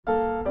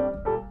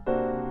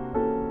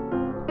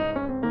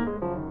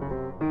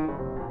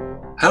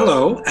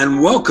Hello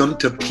and welcome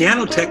to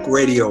Piano Tech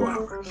Radio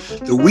Hour,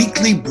 the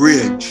weekly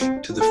bridge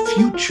to the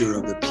future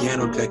of the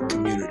piano tech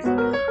community.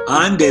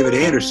 I'm David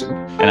Andersen.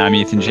 And I'm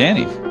Eathan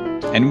Janney.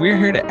 And we're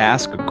here to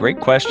ask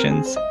great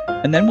questions,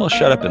 and then we'll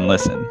shut up and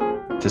listen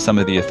to some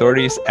of the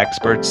authorities,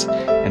 experts,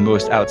 and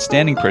most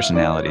outstanding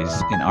personalities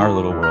in our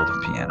little world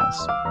of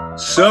pianos.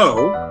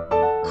 So,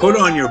 put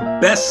on your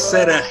best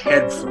set of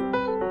headphones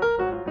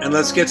and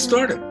let's get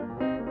started.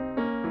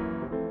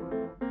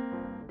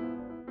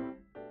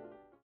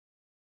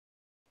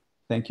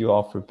 Thank you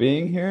all for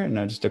being here. And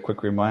just a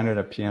quick reminder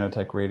that Piano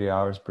Tech Radio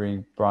Hour is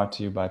being brought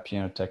to you by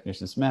Piano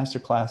Technicians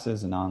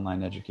Masterclasses, an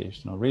online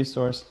educational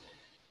resource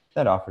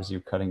that offers you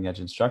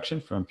cutting-edge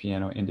instruction from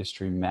piano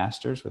industry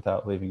masters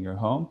without leaving your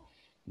home.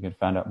 You can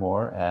find out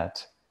more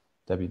at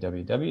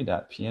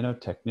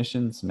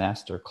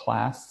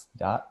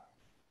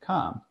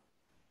www.pianotechniciansmasterclass.com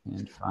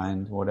and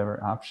find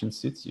whatever option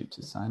suits you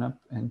to sign up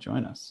and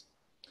join us.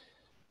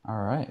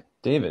 All right,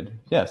 David,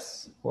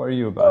 yes, what are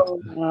you about to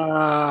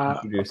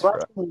introduce for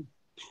us?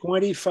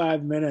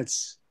 25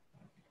 minutes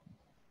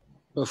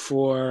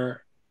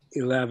before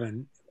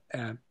 11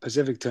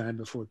 Pacific time,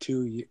 before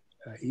 2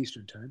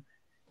 Eastern time,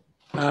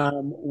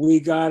 we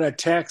got a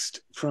text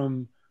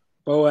from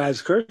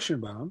Boaz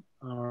Kirschenbaum,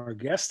 our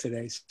guest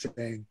today,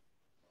 saying,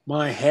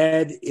 "My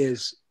head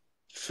is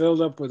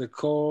filled up with a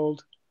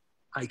cold.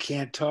 I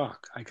can't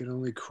talk. I can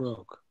only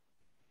croak.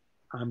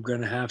 I'm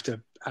going to have to,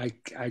 I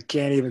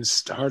can't even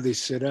hardly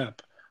sit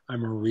up.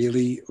 I'm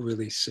really,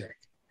 really sick.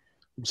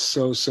 I'm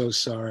so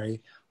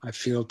sorry. I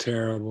feel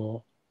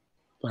terrible,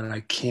 but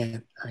I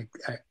can't, I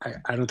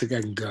don't think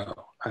I can go.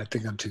 I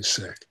think I'm too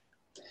sick."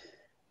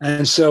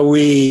 And so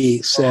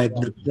we said,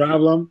 no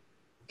problem,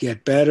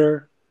 get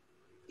better.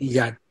 He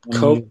got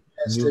COVID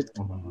tested,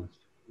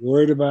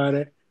 worried about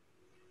it.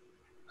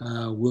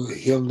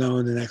 He'll know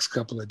in the next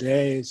couple of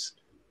days.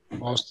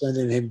 I'll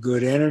sending him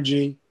good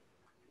energy.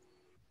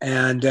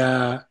 And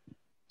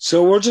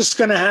so we're just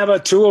going to have a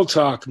tool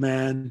talk,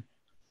 man.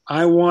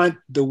 I want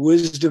the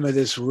wisdom of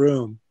this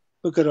room.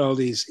 Look at all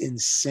these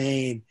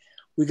insane.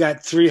 We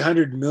got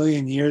 300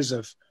 million years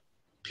of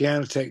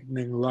piano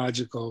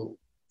technological,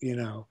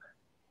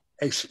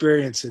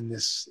 experience in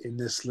this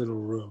little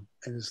room,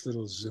 in this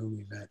little Zoom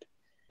event.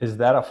 Is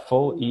that a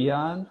full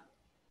eon?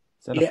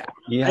 Is that a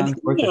full eon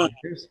worth of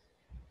years?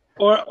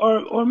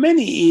 Or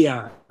many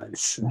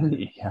eons.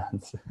 Many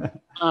eons.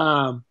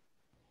 And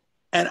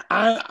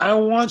I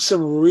want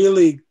some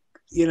really,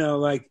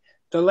 like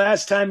the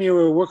last time you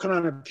were working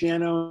on a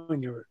piano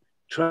and you were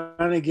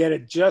trying to get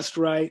it just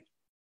right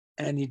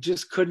and you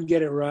just couldn't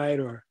get it right,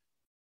 or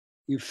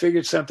you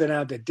figured something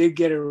out that did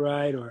get it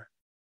right, or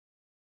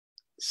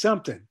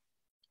something.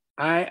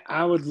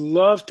 I would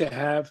love to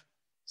have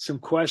some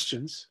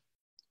questions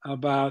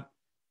about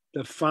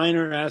the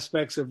finer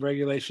aspects of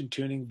regulation,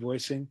 tuning,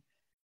 voicing,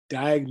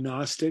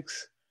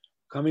 diagnostics,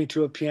 coming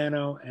to a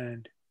piano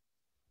and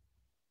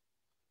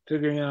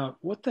figuring out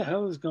what the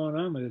hell is going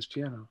on with this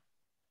piano.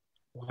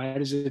 Why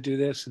does it do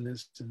this and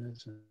this and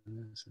this and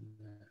this and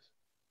this?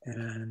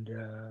 And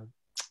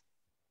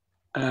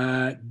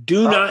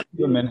do not.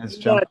 Human has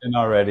jumped in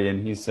already,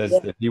 and he says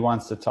that he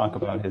wants to talk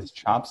about his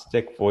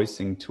chopstick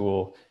voicing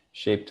tool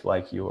shaped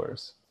like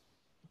yours.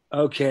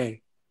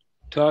 Okay,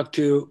 talk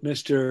to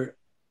Mr.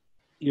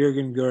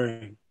 Jurgen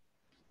Goering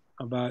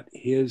about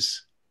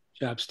his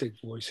chopstick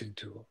voicing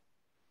tool.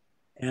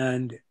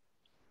 And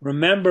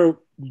remember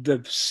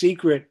the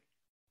secret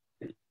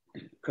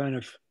kind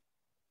of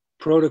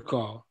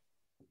protocol.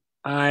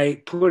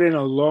 I put in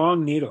a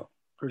long needle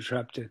for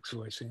chopstick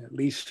voicing, at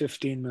least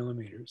 15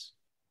 millimeters,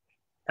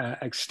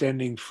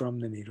 extending from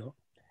the needle.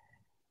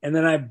 And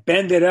then I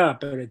bend it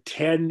up at a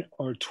 10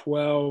 or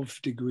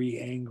 12 degree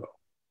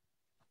angle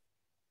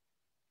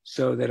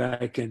so that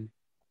I can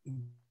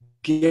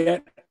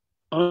get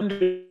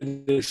under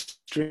the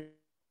string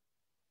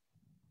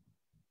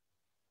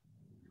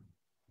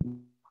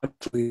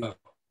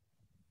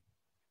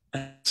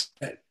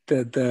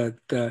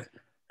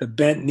the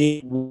bent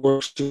knee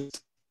works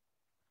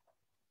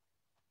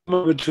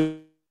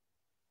between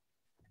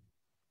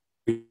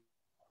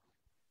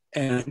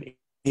and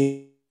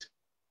it's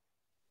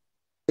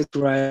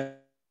right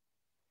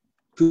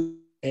to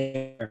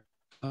air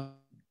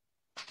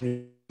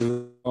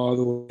all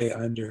the way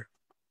under.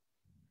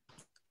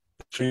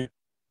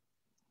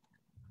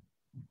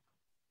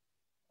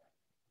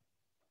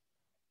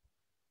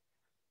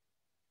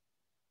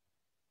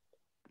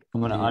 I'm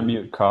going to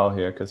unmute Carl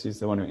here because he's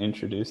the one who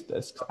introduced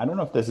this. I don't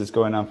know if this is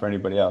going on for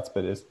anybody else,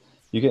 but is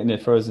you getting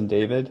it frozen,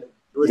 David?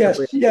 Yes.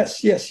 Okay,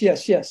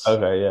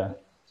 yeah.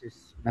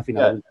 Nothing.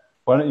 Yeah.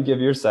 Why don't you give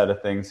your side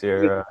of things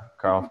here,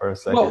 Carl, for a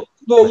second? Well,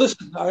 no,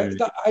 listen,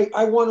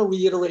 I want to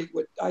reiterate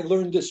what I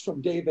learned this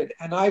from David,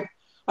 and I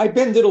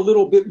bend it a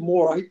little bit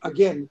more.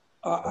 Again,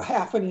 a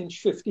half an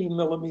inch, 15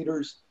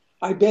 millimeters.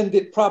 I bend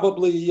it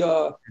probably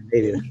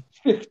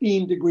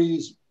 15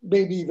 degrees,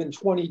 maybe even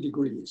 20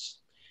 degrees.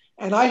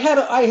 And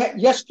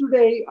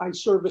yesterday I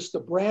serviced a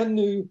brand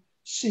new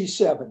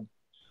C7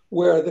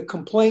 where the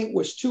complaint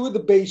was two of the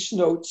bass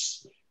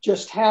notes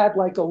just had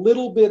like a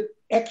little bit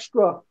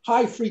extra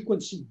high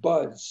frequency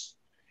buzz.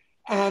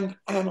 And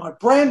a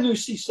brand new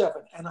C7.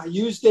 And I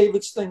used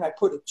David's thing. I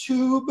put a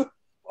tube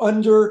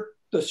under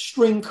the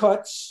string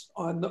cuts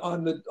on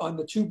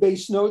the two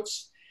bass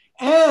notes.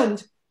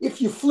 And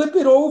if you flip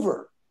it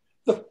over,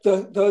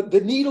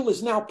 the needle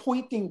is now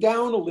pointing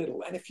down a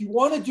little. And if you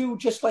want to do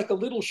just like a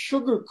little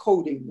sugar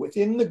coating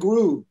within the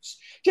grooves,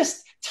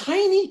 just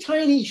tiny,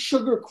 tiny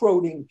sugar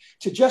coating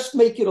to just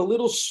make it a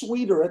little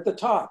sweeter at the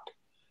top,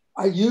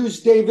 I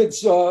used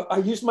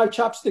my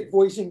chopstick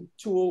voicing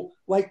tool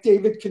like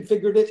David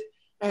configured it.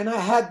 And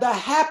I had the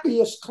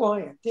happiest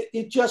client.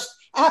 It just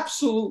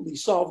absolutely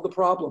solved the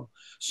problem.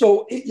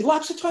 So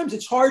lots of times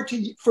it's hard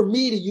for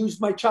me to use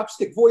my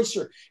chopstick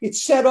voicer.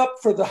 It's set up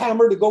for the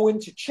hammer to go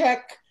into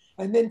check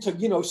and then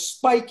to,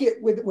 spike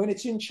it when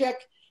it's in check.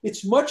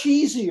 It's much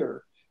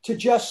easier to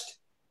just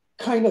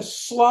kind of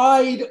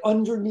slide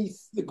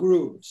underneath the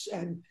grooves,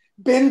 and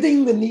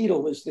bending the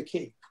needle is the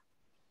key.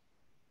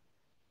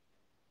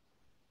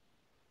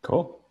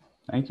 Cool.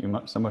 Thank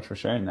you so much for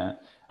sharing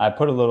that. I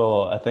put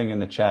a thing in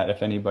the chat.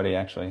 If anybody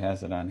actually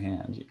has it on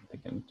hand,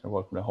 they're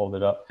welcome to hold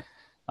it up.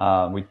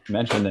 We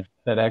mentioned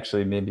that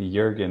actually maybe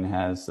Jurgen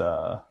is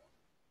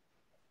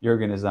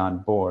on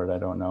board. I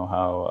don't know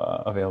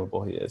how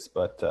available he is,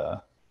 but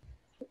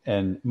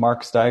and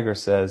Mark Steiger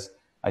says,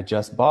 I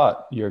just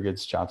bought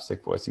Jurgen's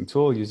chopstick voicing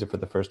tool. Used it for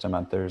the first time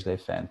on Thursday.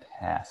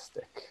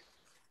 Fantastic.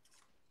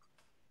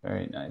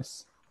 Very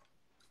nice.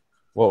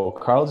 Whoa,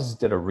 Carl just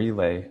did a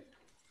relay.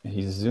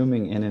 He's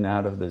zooming in and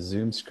out of the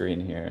Zoom screen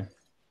here.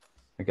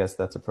 I guess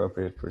that's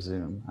appropriate for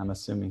Zoom. I'm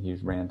assuming he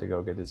ran to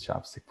go get his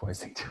chopstick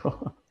voicing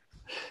tool.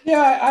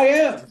 Yeah, I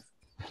am.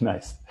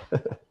 Nice.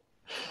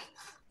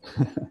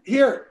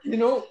 Here,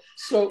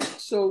 so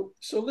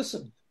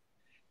listen,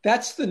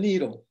 that's the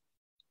needle.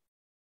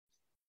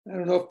 I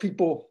don't know if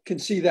people can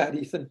see that,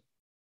 Eathan.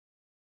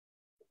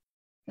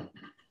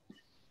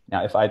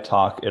 Now, if I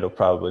talk, it'll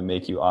probably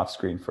make you off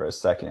screen for a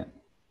second,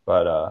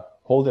 but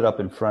hold it up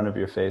in front of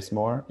your face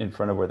more, in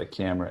front of where the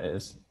camera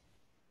is.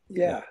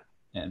 Yeah.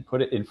 And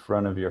put it in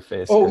front of your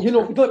face. Oh,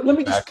 let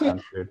me just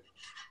put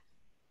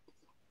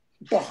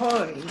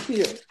behind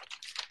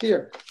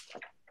here.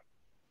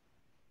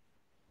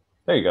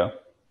 There you go.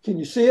 Can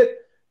you see it?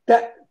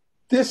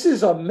 This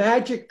is a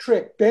magic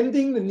trick,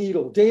 bending the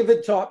needle.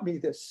 David taught me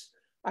this.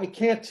 I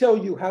can't tell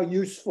you how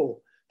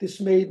useful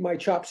this made my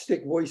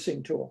chopstick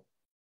voicing tool.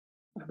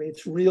 I mean,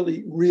 it's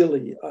really,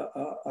 really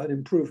an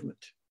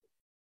improvement.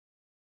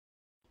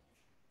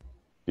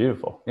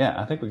 Beautiful. Yeah,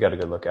 I think we got a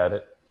good look at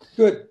it.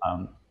 Good.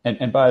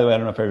 And by the way, I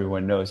don't know if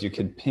everyone knows, you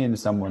can pin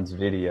someone's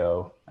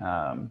video.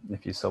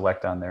 If you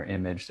select on their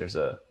image, there's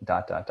a ...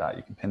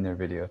 You can pin their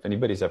video. If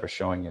anybody's ever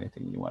showing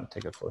anything you want to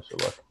take a closer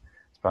look,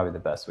 it's probably the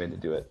best way to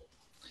do it.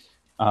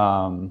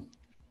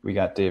 We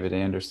got David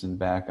Andersen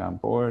back on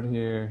board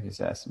here. He's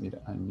asking me to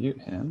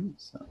unmute him,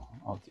 so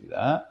I'll do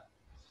that.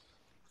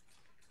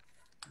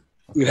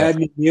 Okay. You had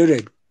me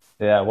muted.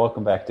 Yeah,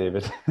 welcome back,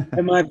 David.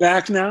 Am I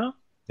back now?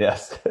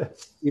 Yes.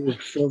 You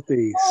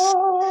filthy.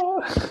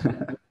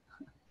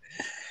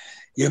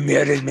 You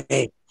muted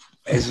me.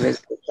 Is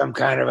this some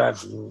kind of a...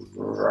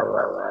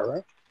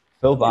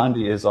 Phil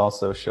Bondi is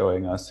also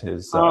showing us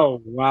his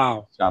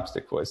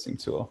chopstick voicing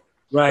tool.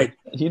 Right.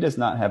 But he does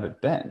not have it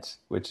bent,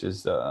 which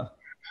is...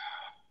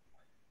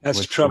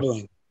 That's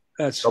troubling.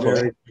 That's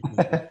troubling.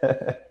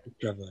 Very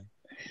troubling.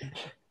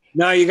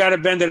 No, you got to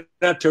bend it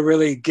up to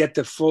really get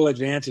the full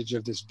advantage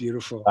of this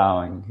beautiful...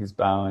 Bowing. He's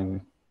bowing.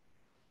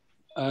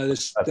 I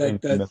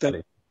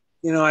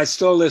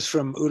stole this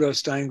from Udo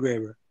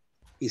Steingraber.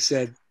 He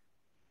said,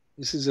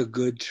 this is a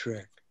good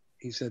trick.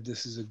 He said,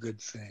 this is a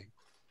good thing.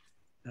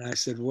 And I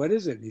said, what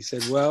is it? And he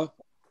said, well,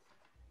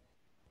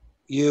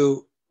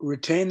 you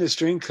retain the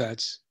string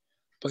cuts,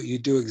 but you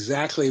do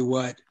exactly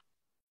what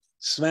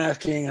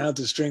smacking out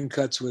the string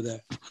cuts with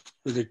a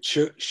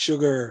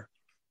sugar,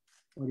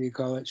 what do you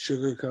call it?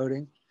 Sugar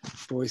coating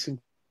voicing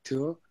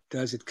tool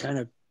does. It kind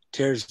of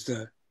tears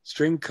the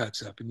string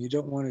cuts up, and you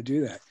don't want to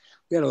do that.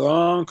 We had a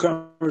long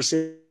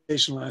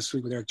conversation last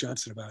week with Eric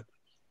Johnson about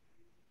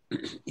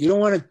you don't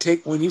want to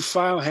take, when you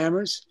file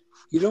hammers,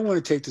 you don't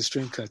want to take the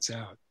string cuts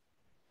out.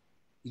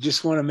 You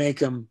just want to make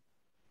them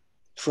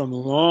from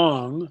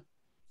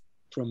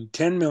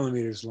 10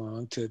 millimeters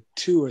long to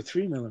 2 or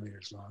 3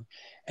 millimeters long.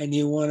 And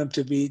you want them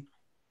to be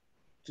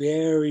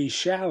very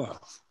shallow.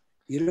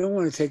 You don't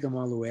want to take them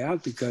all the way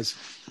out, because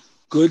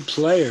good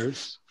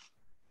players,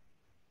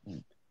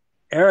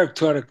 Eric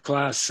taught a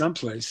class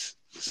someplace,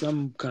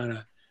 some kind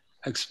of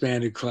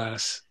expanded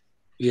class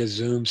via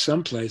Zoom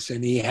someplace,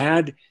 and he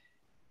had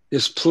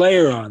this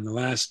player on, the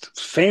last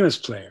famous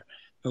player,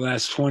 the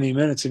last 20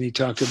 minutes, and he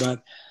talked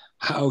about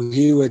how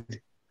he would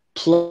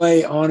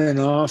play on and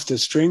off the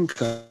string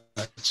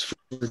cuts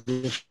for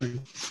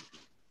different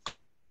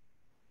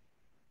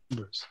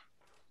numbers.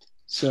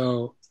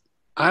 So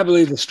I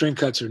believe the string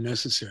cuts are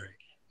necessary,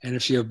 and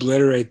if you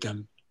obliterate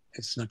them,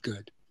 it's not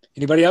good.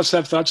 Anybody else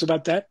have thoughts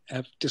about that?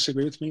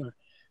 Disagree with me, or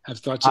have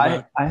thoughts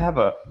about? I have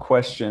a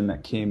question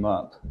that came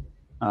up,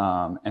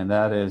 and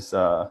that is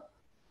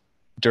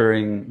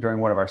during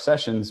one of our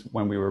sessions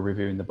when we were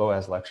reviewing the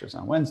Boaz lectures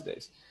on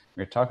Wednesdays.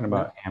 We were talking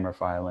about hammer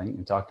filing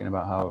and talking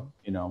about how,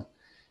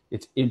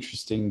 it's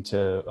interesting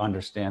to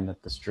understand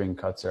that the string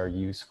cuts are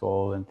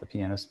useful and the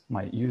pianist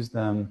might use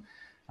them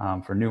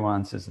for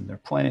nuances in their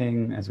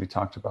playing, as we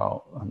talked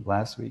about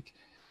last week.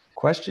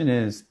 Question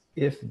is,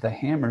 if the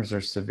hammers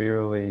are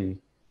severely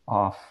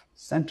off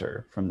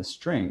center from the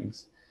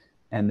strings,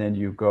 and then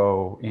you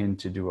go in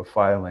to do a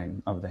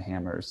filing of the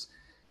hammers,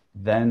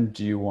 then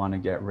do you want to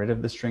get rid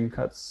of the string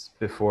cuts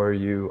before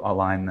you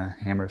align the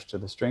hammers to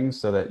the strings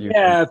so that you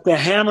if the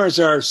hammers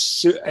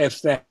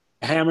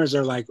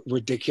are like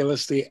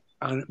ridiculously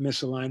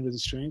misaligned with the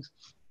strings,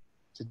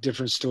 it's a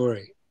different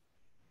story.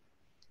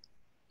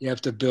 You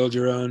have to build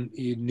your own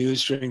new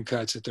string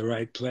cuts at the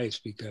right place,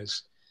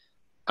 because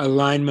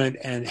alignment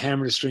and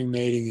hammer to string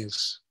mating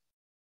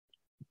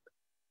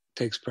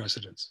takes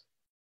precedence.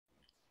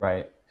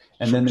 Right.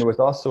 And then there was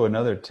also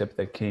another tip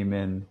that came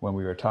in when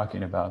we were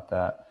talking about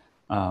that,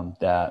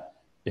 that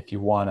if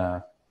you want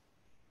to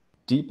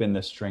deepen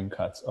the string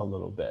cuts a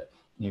little bit,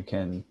 you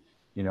can,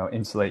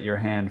 insulate your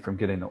hand from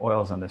getting the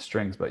oils on the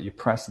strings, but you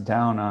press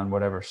down on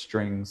whatever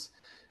strings.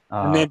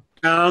 And then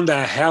pound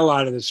the hell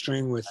out of the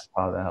string with,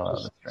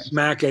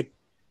 smack it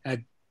at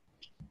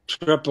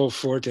triple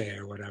forte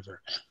or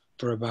whatever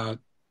for about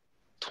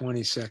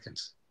 20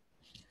 seconds.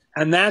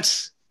 And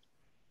that's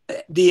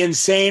the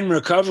insane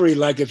recovery.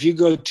 Like if you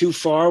go too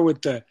far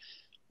with the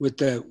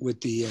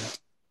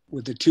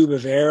tube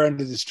of air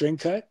under the string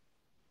cut,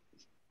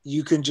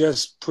 you can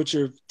just put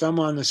your thumb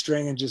on the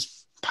string and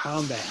just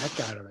pound the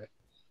heck out of it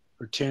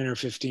for 10 or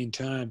 15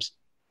 times.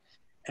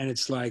 And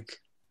it's like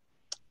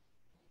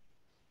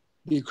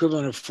the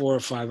equivalent of 4 or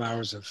 5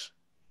 hours of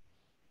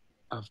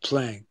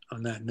playing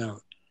on that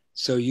note.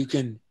 So you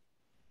can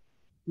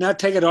not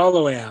take it all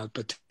the way out,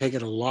 but take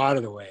it a lot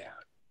of the way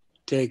out.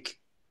 Take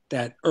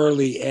that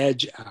early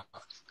edge out,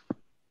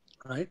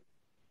 right?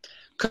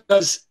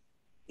 Because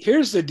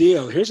here's the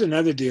deal. Here's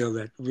another deal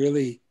that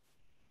really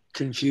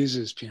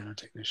confuses piano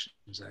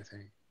technicians, I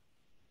think.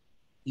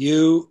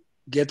 You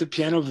get the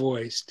piano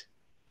voiced,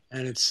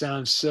 and it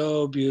sounds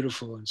so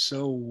beautiful and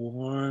so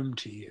warm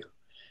to you,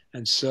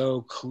 and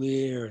so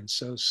clear and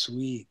so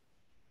sweet.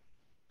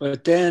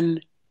 But then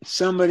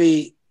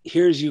somebody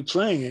hears you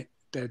playing it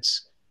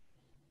that's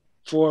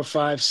 4,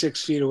 5,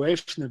 6 feet away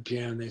from the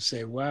piano, and they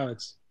say, wow,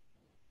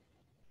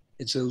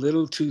 it's a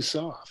little too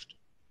soft.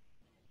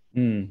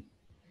 Mm.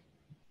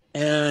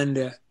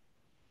 And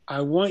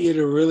I want you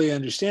to really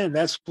understand,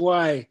 that's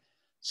why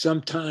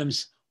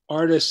sometimes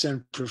artists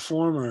and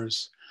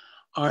performers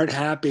aren't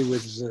happy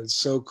with the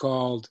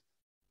so-called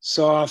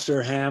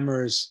softer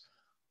hammers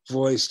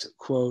voiced,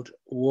 quote,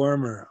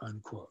 warmer,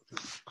 unquote,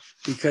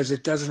 because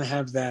it doesn't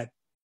have that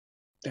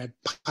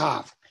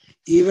pop.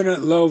 Even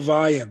at low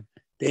volume,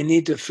 they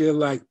need to feel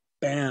like,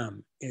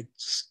 bam, it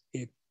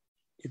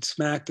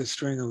smacked the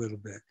string a little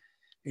bit.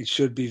 It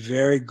should be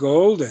very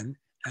golden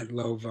at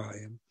low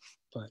volume,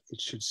 but it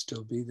should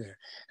still be there.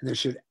 And there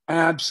should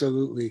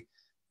absolutely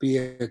be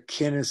a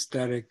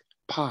kinesthetic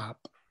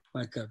pop,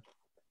 like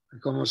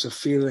almost a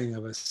feeling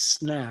of a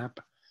snap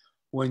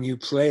when you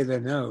play the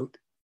note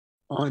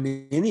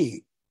on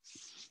any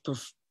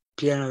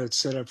piano that's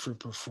set up for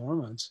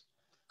performance,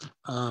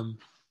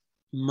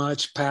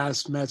 much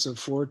past mezzo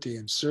forte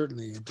and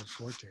certainly into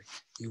forte.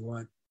 You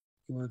want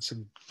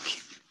some,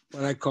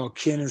 what I call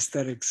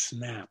kinesthetic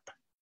snap.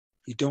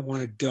 You don't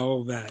want to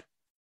dull that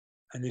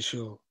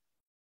initial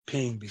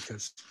ping,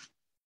 because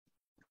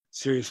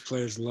serious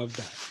players love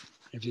that.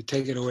 If you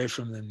take it away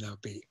from them, they'll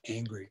be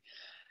angry.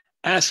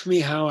 Ask me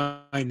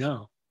how I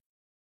know.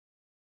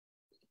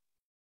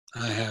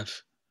 I have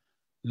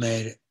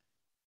made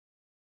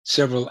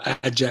several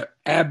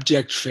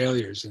abject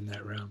failures in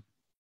that realm.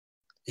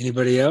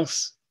 Anybody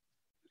else?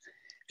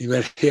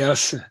 Anybody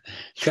else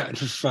gotten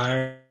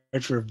fired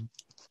for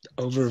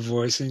over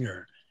voicing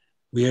or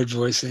weird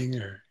voicing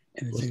or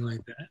anything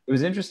like that? It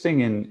was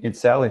interesting in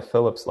Sally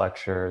Phillips'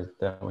 lecture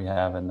that we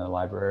have in the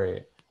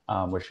library,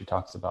 where she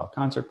talks about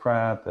concert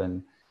prep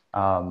and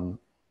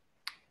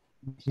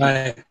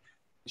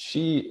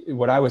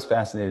what I was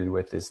fascinated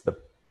with is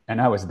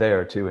and I was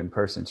there too in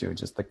person too,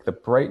 just like the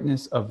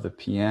brightness of the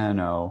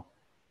piano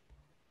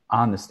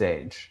on the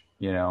stage,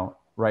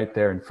 right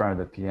there in front of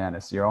the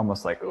pianist. You're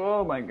almost like,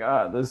 oh my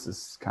God, this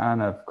is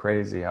kind of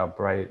crazy how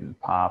bright and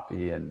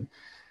poppy, and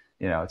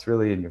it's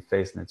really in your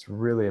face and it's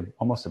really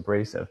almost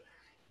abrasive.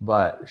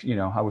 But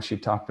how she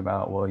talked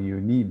about, well,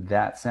 you need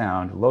that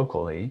sound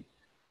locally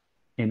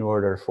in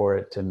order for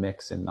it to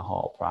mix in the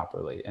hall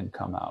properly and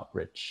come out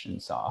rich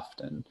and soft,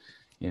 and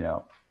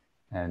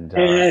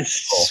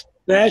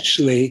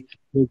especially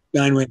with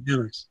Steinway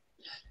hammers,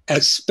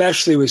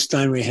 especially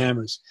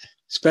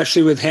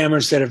with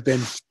hammers that have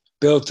been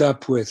built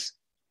up with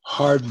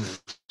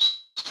hardness.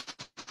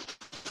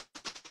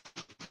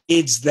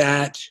 It's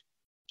that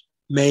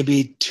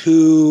maybe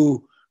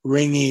too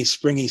ringy,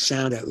 springy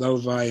sound at low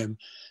volume,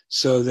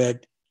 so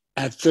that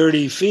at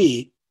 30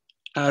 feet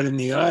out in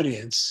the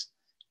audience,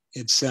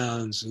 it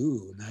sounds,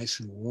 nice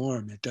and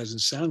warm. It doesn't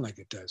sound like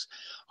it does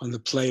on the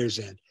player's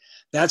end.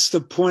 That's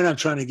the point I'm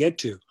trying to get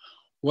to.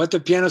 What the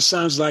piano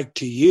sounds like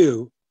to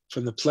you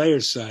from the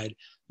player's side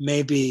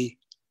may be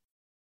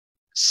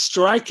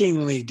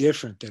strikingly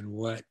different than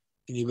what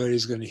anybody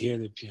who's going to hear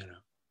the piano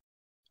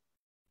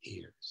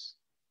hears.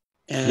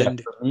 And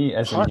yeah, for me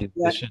as a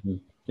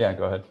musician, yeah,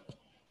 go ahead.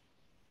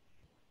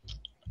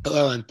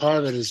 Well, and part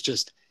of it is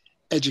just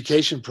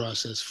education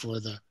process for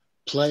the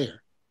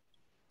player,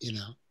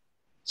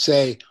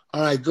 Say,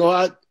 all right, go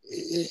out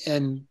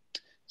and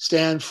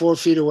stand 4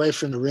 feet away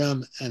from the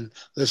rim and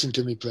listen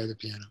to me play the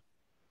piano.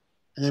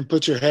 And then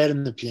put your head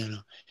in the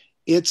piano.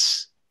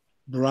 It's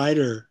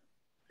brighter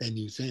than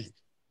you think.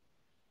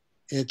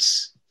 It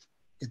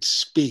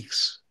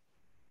speaks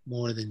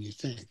more than you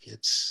think.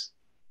 It's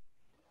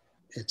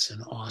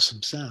an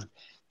awesome sound.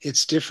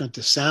 It's different.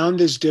 The sound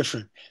is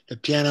different. The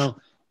piano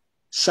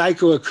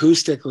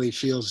psychoacoustically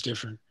feels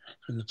different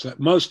from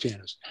most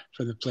pianos,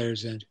 from the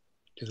player's end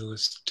to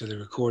the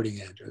recording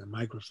end, or the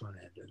microphone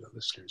end, or the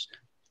listener's end.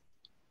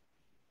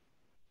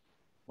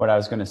 What I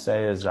was going to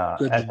say is,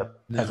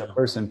 as a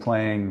person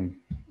playing,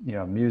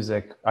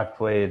 music, I've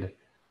played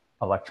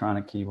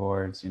electronic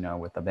keyboards,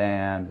 with a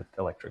band, with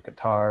electric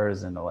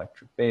guitars and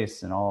electric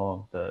bass and all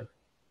of the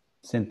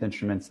synth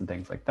instruments and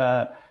things like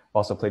that.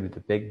 Also played with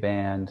the big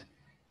band,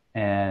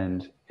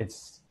 and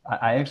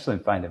I actually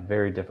find it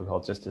very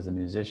difficult just as a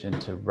musician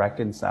to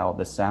reconcile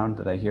the sound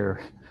that I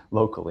hear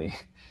locally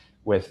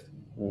with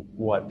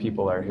what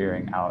people are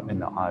hearing out in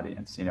the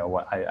audience.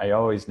 What I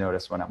always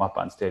notice when I'm up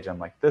on stage, I'm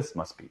like, this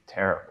must be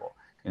terrible.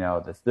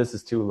 This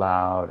is too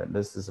loud and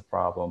this is a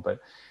problem. But,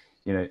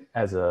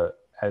 as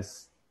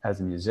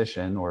a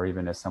musician, or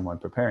even as someone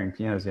preparing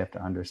pianos, you have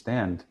to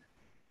understand,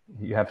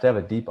 you have to have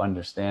a deep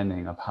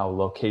understanding of how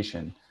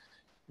location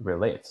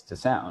relates to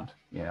sound.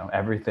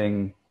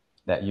 Everything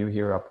that you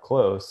hear up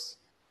close,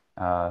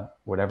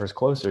 whatever's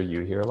closer,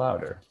 you hear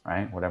louder,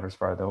 right? Whatever's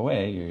farther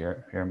away, you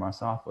hear more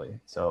softly.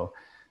 So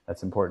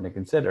that's important to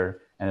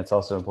consider. And it's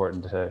also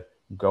important to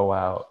go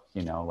out,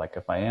 like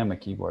if I am a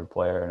keyboard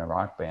player in a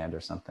rock band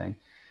or something,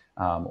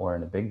 or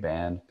in a big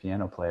band,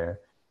 piano player,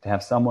 to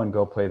have someone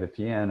go play the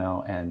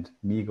piano and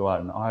me go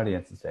out in the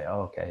audience and say,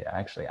 oh, okay,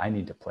 actually I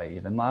need to play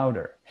even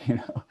louder.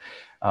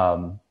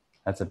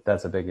 That's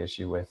a big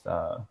issue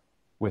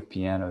with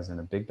pianos in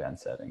a big band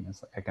setting.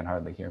 It's like I can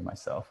hardly hear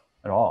myself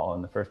at all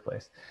in the first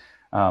place.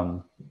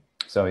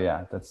 So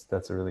yeah,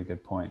 that's a really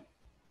good point,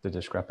 the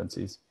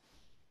discrepancies.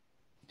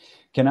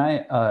 Can I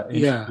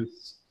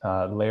introduce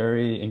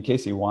Larry, in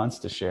case he wants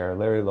to share,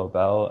 Larry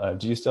Lobel?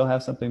 Do you still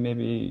have something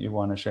maybe you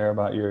want to share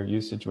about your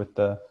usage with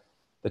the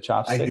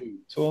chopstick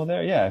tool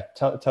there? Yeah,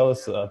 tell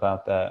us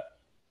about that.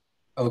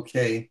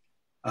 Okay.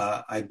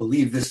 I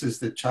believe this is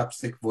the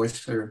chopstick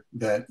voicer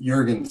that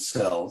Jurgen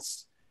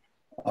sells.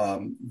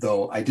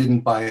 Though I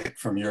didn't buy it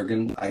from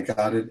Jurgen. I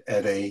got it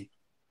at a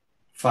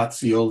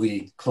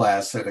Fazioli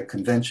class at a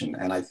convention.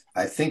 And I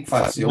think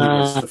Fazioli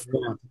was the first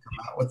one to come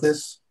out with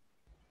this.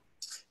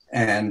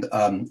 And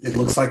it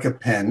looks like a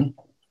pen.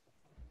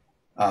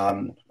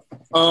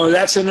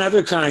 That's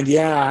another kind.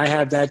 Yeah, I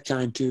have that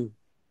kind too.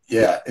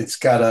 Yeah, it's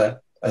got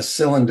a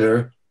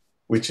cylinder,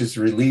 which is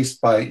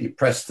released by, you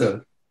press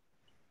the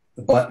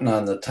button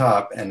on the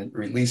top and it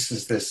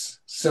releases this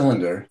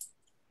cylinder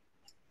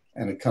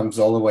and it comes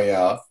all the way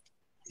out.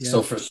 Yeah.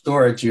 So for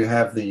storage, you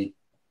have the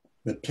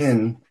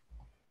pin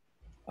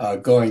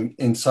going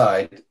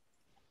inside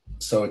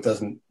so it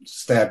doesn't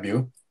stab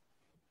you.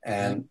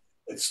 And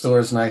it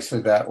stores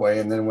nicely that way.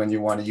 And then when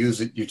you want to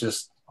use it, you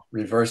just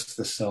reverse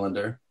the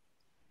cylinder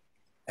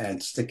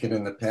and stick it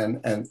in the pen.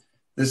 And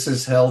this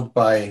is held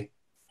by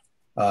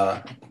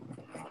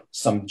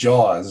some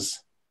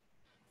jaws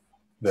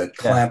that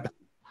clamp it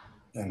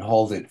and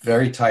hold it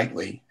very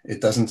tightly.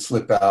 It doesn't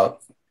slip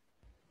out.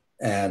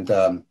 And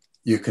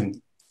you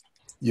can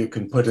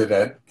put it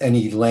at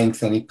any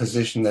length, any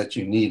position that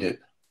you need it.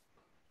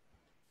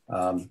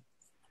 And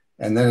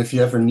then if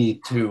you ever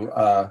need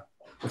to,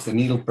 if the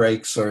needle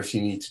breaks or if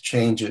you need to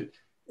change it,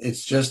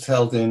 it's just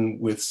held in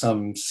with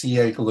some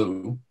CA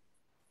glue.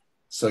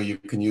 So you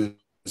can use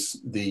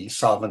the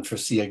solvent for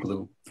CA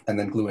glue and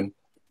then glue in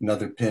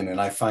another pin. And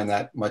I find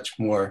that much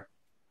more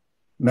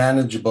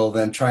manageable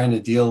than trying to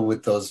deal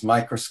with those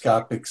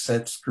microscopic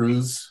set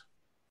screws,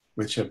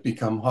 which have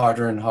become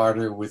harder and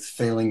harder with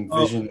failing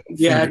vision.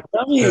 Yeah,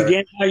 tell me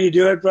again how you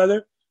do it,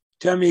 brother.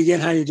 Tell me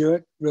again how you do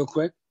it, real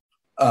quick.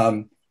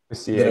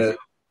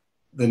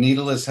 The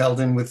needle is held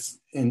in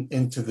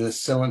into the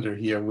cylinder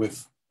here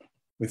with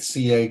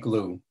CA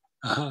glue.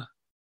 Uh-huh.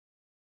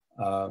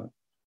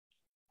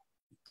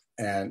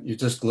 And you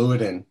just glue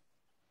it in.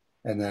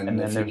 And then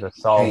there's a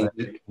solvent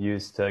you can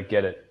use to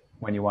get it.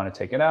 When you want to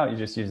take it out, you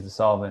just use the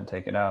solvent,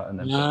 take it out, and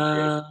then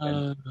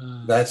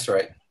that's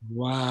right.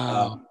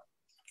 Wow.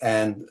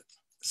 And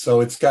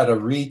so it's got a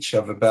reach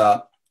of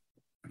about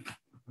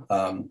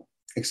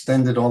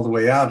extended all the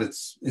way out.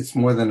 It's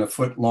more than a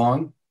foot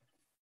long,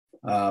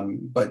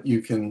 but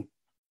you can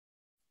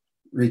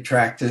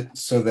retract it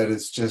so that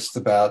it's just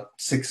about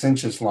 6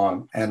 inches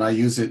long. And I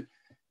use it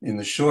in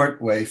the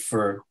short way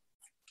for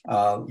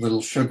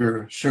little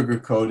sugar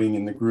coating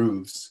in the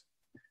grooves.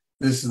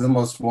 This is the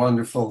most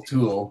wonderful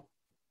tool.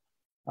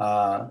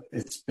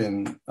 It's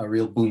been a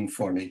real boon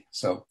for me.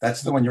 So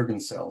that's the one Jurgen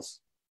sells.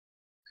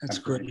 That's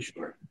great.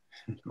 Sure.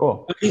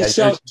 Cool. Yeah,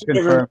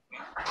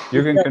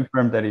 Jurgen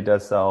confirmed that he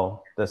does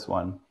sell this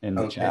one in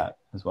the chat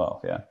as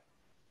well. Yeah.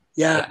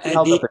 Yeah. He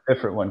held up a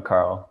different one,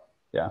 Carl.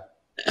 Yeah.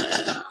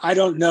 I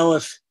don't know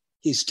if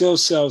he still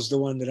sells the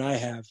one that I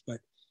have, but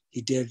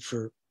he did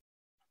for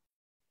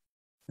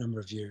a number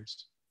of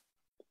years.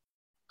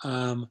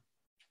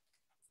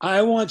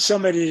 I want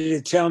somebody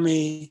to tell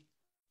me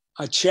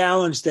a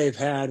challenge they've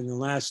had in the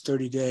last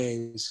 30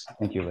 days.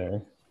 Thank you,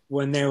 Larry.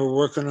 When they were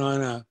working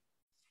on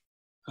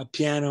a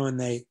piano and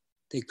they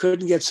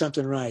couldn't get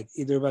something right,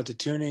 either about the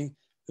tuning,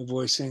 the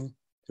voicing,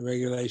 the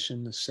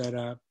regulation, the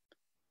setup,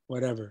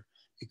 whatever.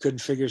 They couldn't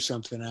figure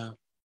something out.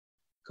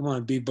 Come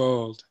on, be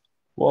bold.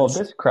 Well,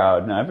 this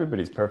crowd, no,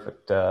 everybody's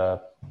perfect. I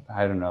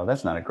don't know.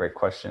 That's not a great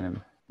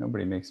question.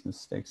 Nobody makes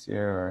mistakes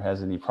here or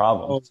has any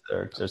problems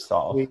to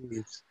solve.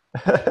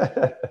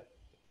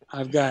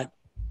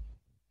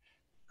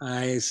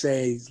 I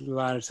say a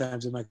lot of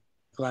times in my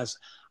class,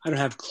 I don't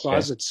have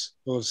closets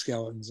full of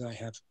skeletons. I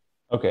have.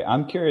 Okay,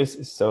 I'm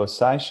curious. So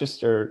Cy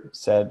Schuster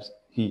said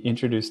he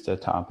introduced a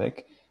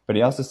topic, but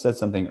he also said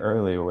something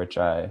earlier, which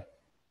I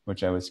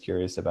was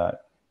curious about.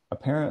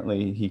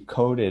 Apparently, he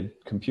coded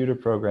computer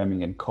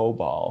programming in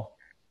COBOL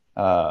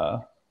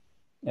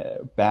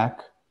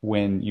back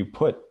when you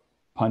put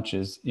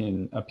punches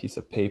in a piece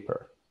of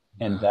paper.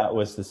 And that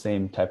was the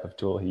same type of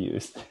tool he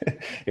used.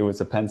 It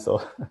was a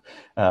pencil.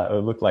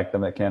 It looked like the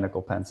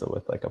mechanical pencil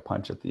with like a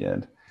punch at the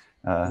end.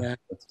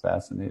 That's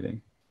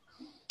fascinating.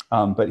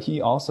 But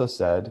he also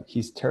said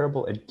he's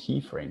terrible at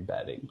keyframe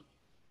betting.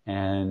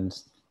 And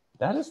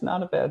that is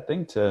not a bad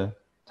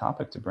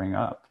topic to bring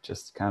up.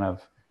 Just kind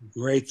of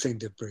great thing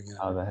to bring up.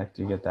 How the heck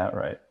do you get that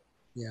right?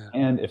 Yeah.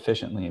 And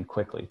efficiently and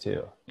quickly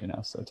too,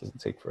 so it doesn't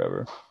take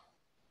forever.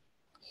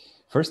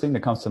 First thing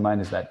that comes to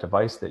mind is that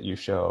device that you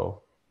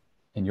show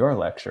in your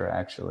lecture,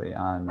 actually,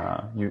 on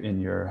in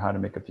your How to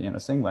Make a Piano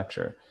Sing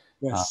lecture.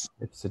 Yes.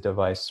 It's a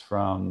device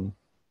from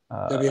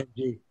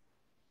WNG.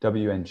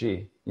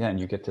 Yeah, and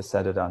you get to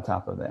set it on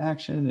top of the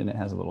action, and it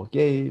has a little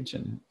gauge.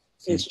 And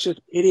it's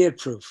just idiot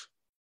proof.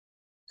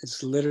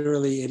 It's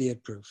literally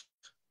idiot proof.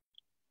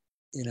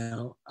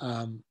 You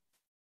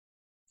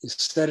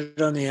set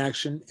it on the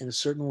action in a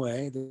certain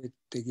way that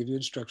they give you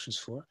instructions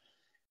for,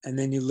 and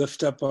then you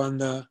lift up on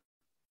the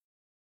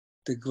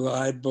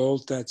glide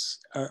bolt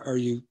or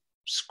you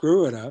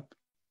screw it up,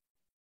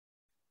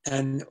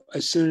 and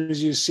as soon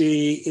as you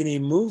see any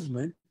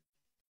movement,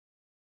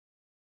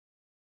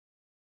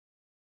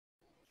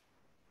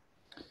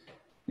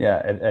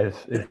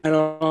 at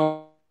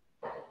all,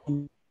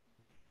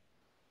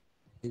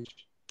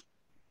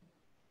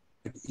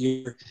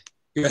 you're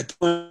at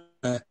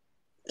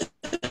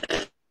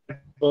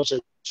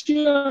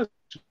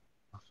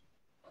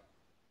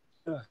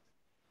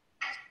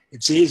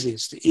it's easy.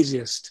 It's the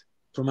easiest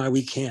for my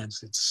weak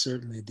hands. It's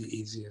certainly the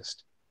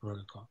easiest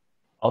protocol.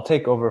 I'll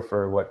take over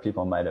for what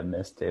people might have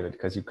missed, David,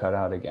 because you cut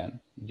out again.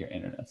 Your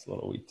internet's a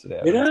little weak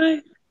today. Did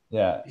I?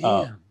 Yeah.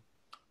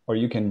 Or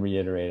you can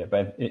reiterate it.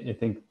 But I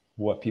think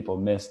what people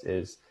missed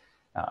is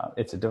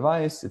it's a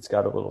device. It's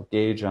got a little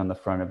gauge on the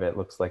front of it.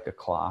 Looks like a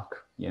clock,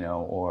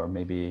 or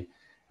maybe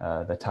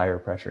the tire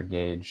pressure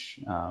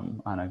gauge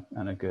on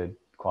a good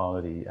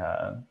quality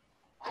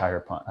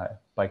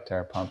bike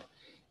tire pump.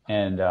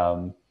 And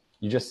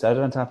you just set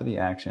it on top of the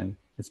action.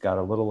 It's got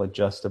a little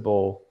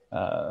adjustable,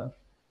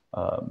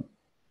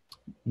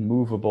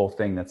 movable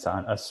thing that's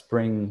on a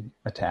spring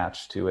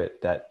attached to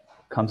it that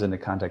comes into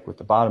contact with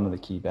the bottom of the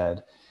key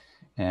bed,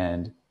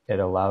 and it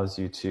allows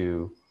you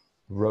to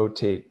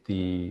rotate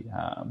the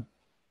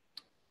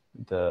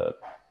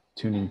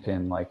tuning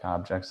pin like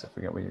objects. I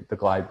forget the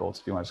glide bolts,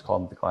 if you want to call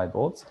them the glide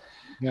bolts.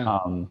 Yeah.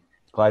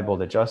 Glide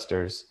bolt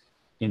adjusters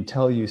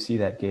until you see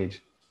that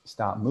gauge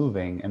stop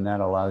moving, and that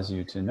allows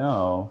you to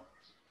know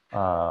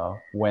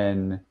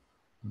when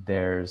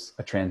there's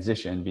a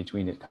transition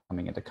between it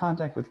coming into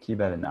contact with the key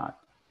bed and not.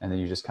 And then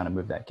you just kind of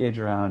move that gauge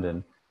around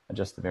and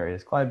adjust the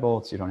various glide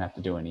bolts. You don't have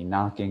to do any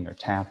knocking or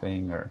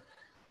tapping or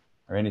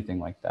anything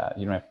like that.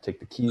 You don't have to take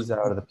the keys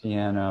out of the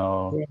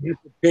piano. You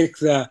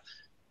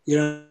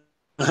don't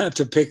have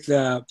to pick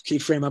the key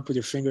frame up with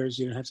your fingers.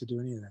 You don't have to do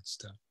any of that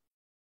stuff.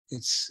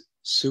 It's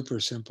super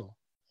simple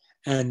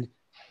and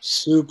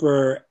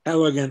super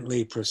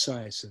elegantly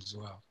precise as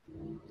well.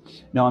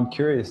 Now, I'm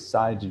curious,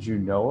 Cy, did you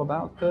know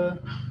about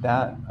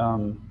that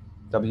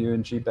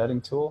W&G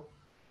betting tool?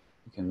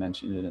 You can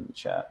mention it in the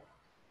chat.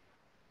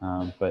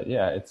 But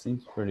yeah, it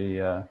seems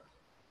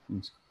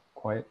seems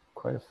quite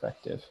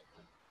effective.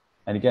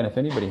 And again, if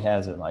anybody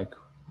has it like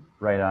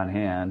right on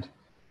hand,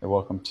 they're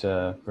welcome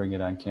to bring it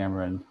on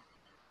camera. And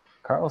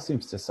Carl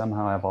seems to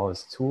somehow have all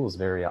his tools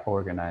very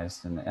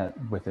organized and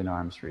within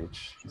arm's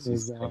reach.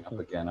 Exactly. Up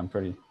again, I'm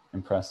pretty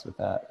impressed with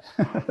that.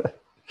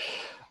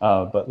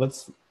 But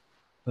let's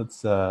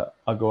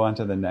I'll go on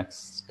to the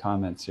next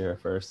comments here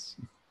first.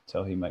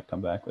 until he might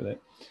come back with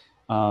it.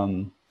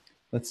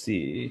 Let's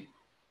see.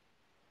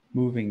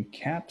 Moving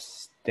cap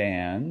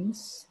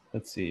stands.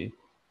 Let's see.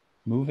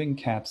 Moving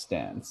cap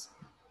stands.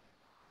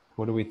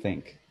 What do we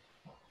think?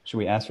 Should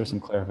we ask for some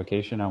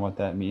clarification on what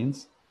that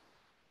means?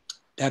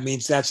 That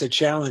means that's a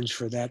challenge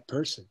for that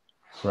person.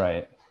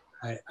 Right.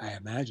 I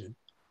imagine.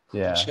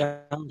 Yeah. A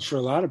challenge for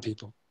a lot of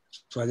people.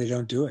 That's why they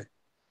don't do it.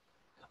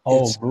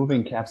 Oh,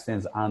 moving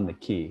capstans on the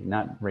key,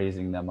 not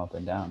raising them up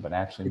and down, but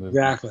actually moving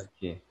the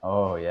key.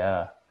 Oh,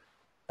 yeah.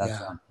 That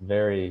sounds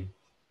very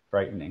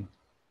frightening.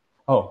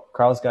 Oh,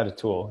 Carl's got a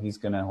tool. He's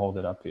going to hold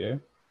it up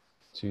here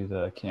to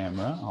the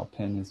camera. I'll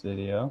pin his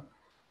video.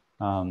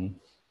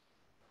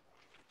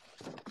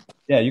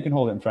 Yeah, you can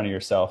hold it in front of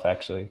yourself,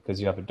 actually, because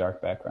you have a dark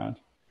background.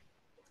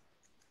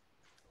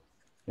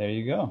 There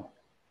you go.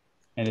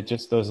 And it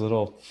just, those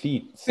little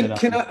feet sit on.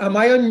 Am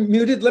I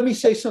unmuted? Let me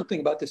say something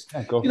about this.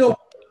 Yeah, go.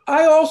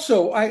 I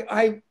also,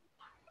 in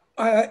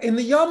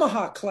the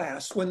Yamaha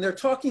class, when they're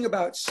talking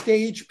about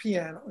stage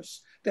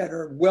pianos that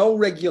are well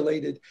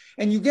regulated,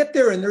 and you get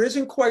there and there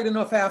isn't quite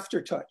enough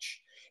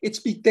aftertouch,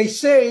 they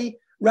say,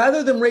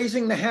 rather than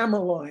raising the hammer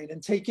line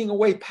and taking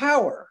away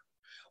power,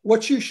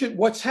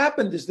 what's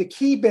happened is the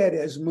key bed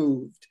has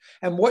moved.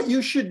 And what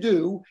you should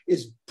do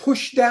is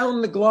push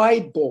down the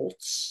glide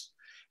bolts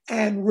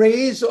and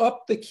raise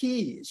up the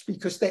keys,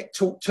 because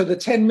to the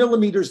 10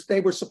 millimeters they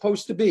were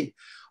supposed to be.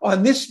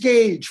 On this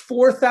gauge,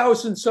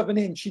 4/1000ths of an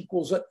inch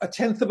equals a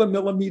 1/10 of a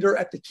millimeter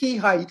at the key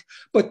height,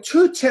 but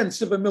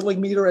 2/10 of a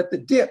millimeter at the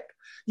dip.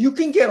 You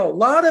can get a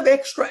lot of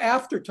extra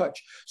aftertouch.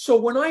 So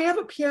when I have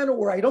a piano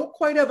where I don't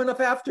quite have enough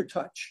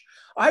aftertouch,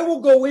 I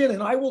will go in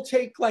and I will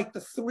take like the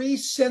 3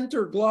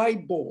 center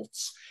glide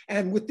bolts,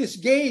 and with this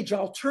gauge,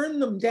 I'll turn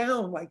them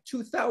down like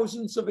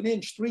 2/1000ths of an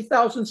inch,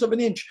 3/1000ths of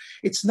an inch.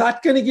 It's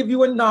not going to give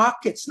you a knock.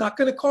 It's not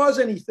going to cause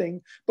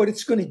anything, but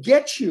it's going to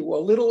get you a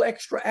little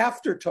extra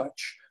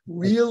aftertouch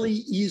really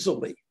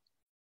easily.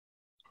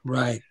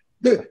 Right.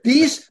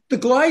 The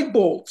glide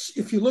bolts,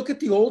 if you look at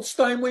the old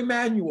Steinway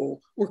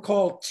manual, were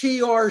called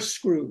TR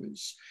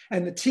screws,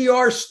 and the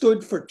TR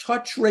stood for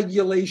touch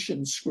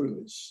regulation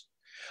screws.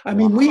 I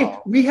mean,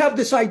 we have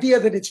this idea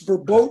that it's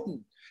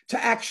verboten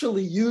to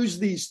actually use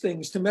these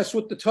things to mess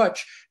with the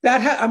touch.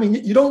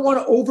 You don't want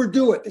to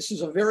overdo it. This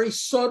is a very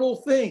subtle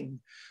thing,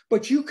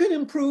 but you can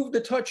improve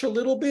the touch a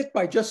little bit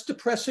by just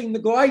depressing the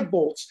glide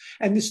bolts.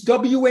 And this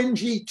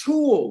WNG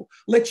tool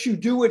lets you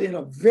do it in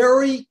a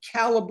very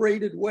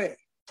calibrated way.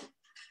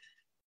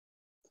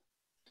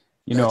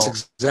 That's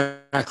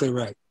exactly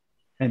right.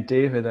 And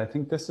David, I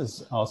think this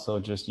is also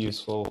just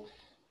useful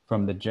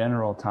from the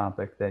general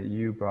topic that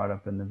you brought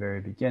up in the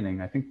very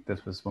beginning. I think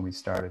this was when we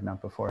started,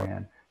 not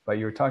beforehand, but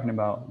you were talking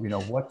about,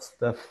 what's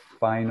the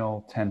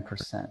final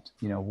 10%?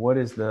 What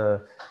is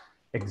the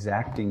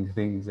exacting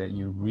things that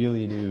you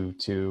really do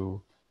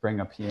to bring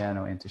a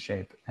piano into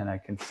shape? And I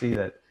can see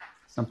that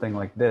something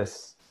like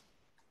this,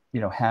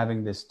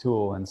 having this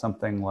tool and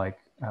something like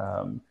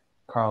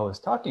Carl is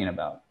talking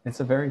about, it's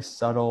very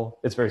subtle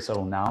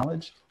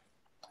knowledge,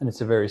 and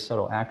it's a very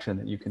subtle action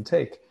that you can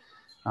take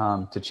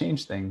to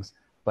change things.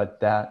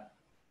 But that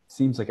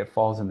seems like it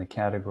falls in the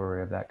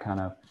category of that kind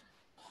of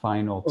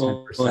final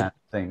 10%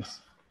 things.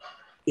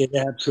 It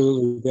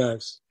absolutely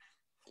does.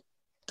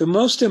 The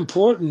most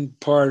important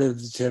part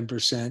of the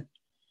 10%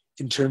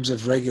 in terms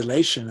of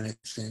regulation, I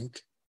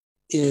think,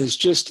 is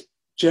just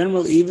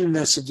general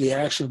evenness of the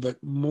action, but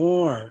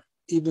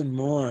even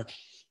more,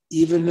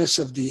 evenness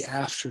of the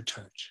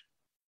aftertouch.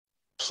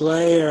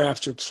 Player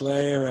after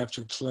player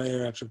after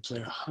player after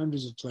player,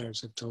 hundreds of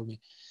players have told me,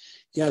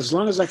 yeah, as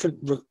long as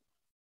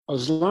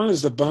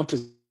the bump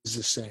is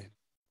the same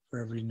for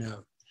every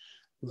note,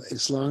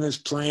 as long as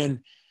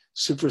playing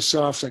super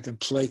soft, I can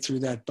play through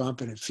that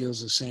bump and it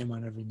feels the same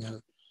on every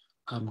note,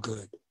 I'm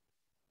good.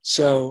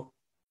 So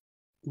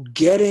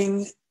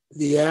getting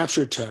the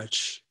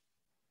aftertouch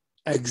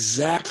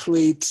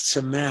exactly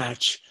to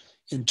match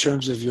in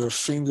terms of your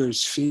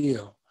fingers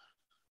feel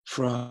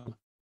from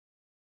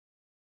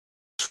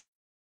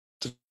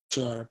the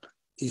sharp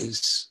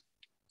is,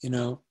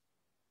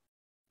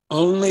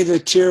 only the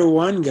tier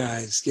 1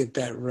 guys get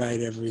that right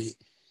every,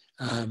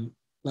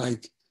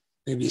 like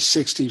maybe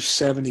 60,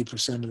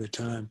 70% of the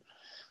time.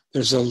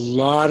 There's a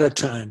lot of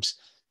times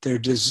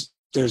there's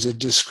a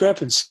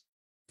discrepancy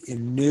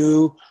in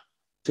new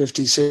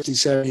 $50, $60,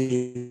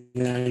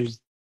 $70,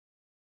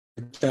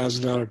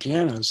 $90,000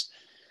 pianos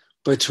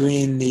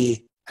between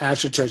the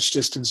aftertouch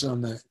distance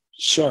on the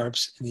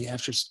sharps and the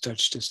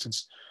aftertouch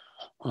distance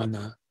on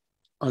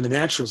the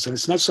naturals. And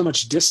it's not so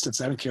much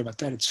distance, I don't care about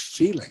that, it's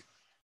feeling.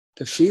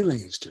 The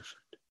feeling is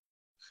different.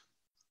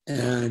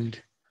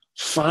 And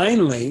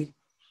finally,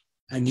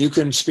 and you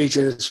can speak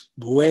to this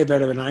way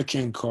better than I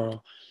can,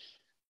 Carl,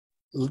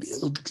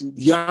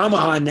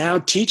 Yamaha now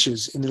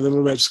teaches in the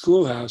Little Red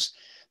Schoolhouse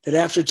that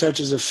aftertouch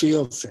is a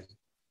feel thing.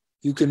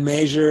 You can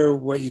measure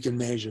what you can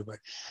measure, but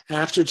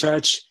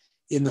aftertouch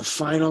in the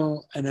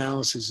final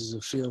analysis is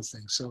a feel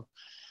thing. So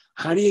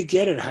how do you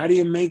get it? How do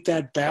you make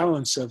that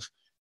balance of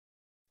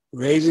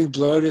raising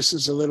blow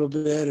distance a little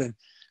bit and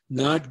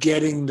not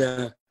getting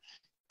the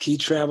key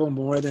travel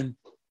more than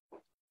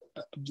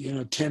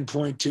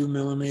 10.2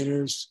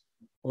 millimeters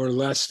or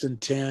less than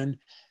 10.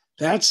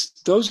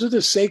 Those are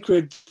the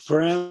sacred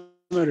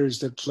parameters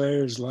that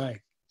players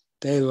like.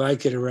 They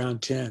like it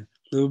around 10, a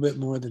little bit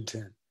more than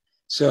 10.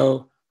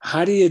 So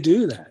how do you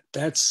do that?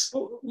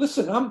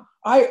 Listen,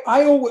 I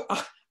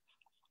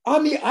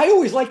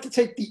always like to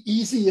take the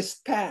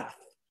easiest path.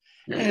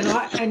 And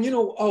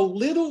a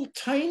little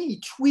tiny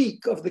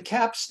tweak of the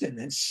capstan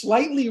and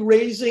slightly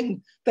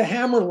raising the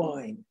hammer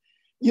line,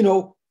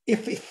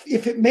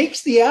 if it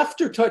makes the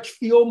aftertouch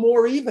feel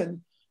more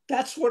even,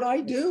 that's what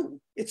I do.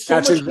 It's so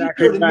much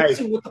exactly easier than right.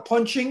 mixing with the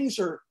punchings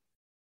or.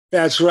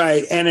 That's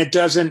right, and it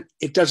doesn't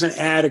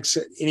add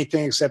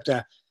anything except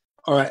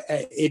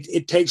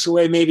it takes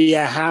away maybe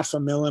a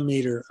 0.5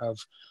 millimeter of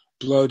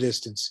blow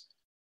distance.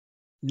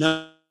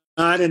 Not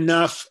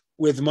enough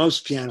with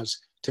most pianos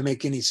to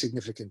make any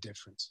significant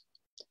difference.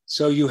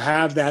 So you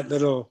have that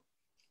little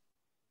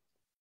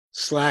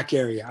slack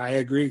area. I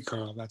agree,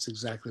 Carl. That's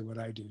exactly what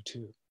I do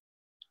too.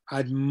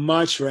 I'd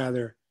much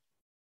rather,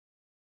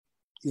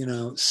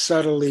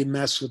 subtly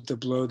mess with the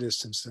blow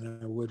distance than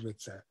I would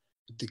with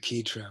the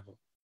key travel.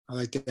 I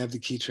like to have the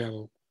key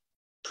travel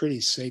pretty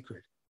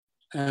sacred.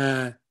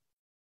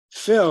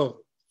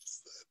 Phil,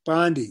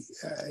 Bondi,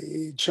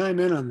 chime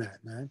in on that,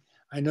 man.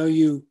 I know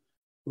you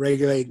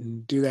regulate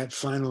and do that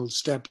final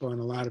step on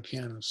a lot of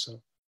pianos.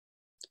 So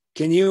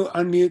can you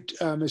unmute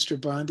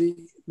Mr.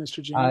 Bondi,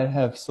 Mr. Janney? I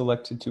have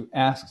selected to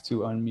ask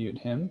to unmute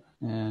him,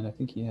 and I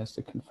think he has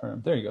to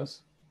confirm. There he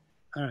goes.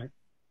 All right.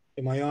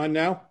 Am I on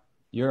now?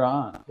 You're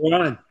on. We're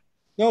on.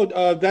 No,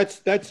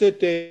 that's it,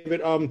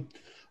 David.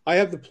 I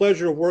have the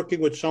pleasure of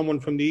working with someone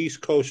from the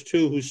East Coast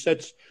too, who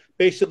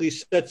basically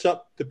sets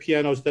up the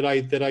pianos that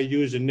I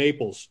use in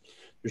Naples.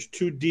 There's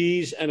 2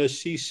 Ds and a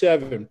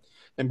C7,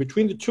 and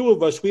between the two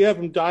of us, we have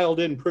them dialed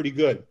in pretty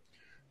good.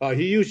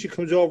 He usually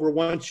comes over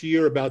once a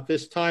year about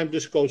this time,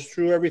 just goes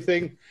through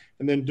everything,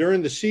 and then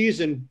during the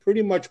season,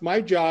 pretty much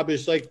my job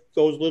is like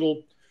those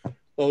little,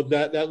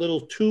 that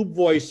little tube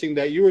voicing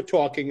that you were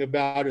talking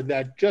about, or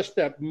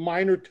that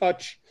minor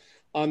touch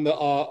on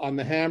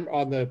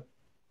the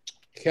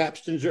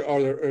capstans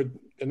or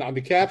on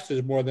the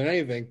capstans more than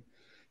anything.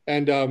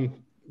 And I'm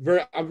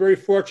very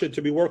fortunate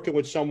to be working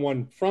with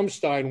someone from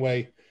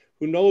Steinway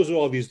who knows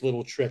all these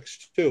little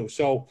tricks too.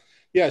 So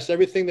yes,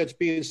 everything that's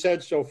being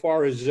said so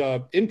far is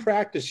in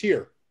practice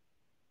here.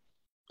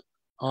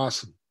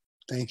 Awesome.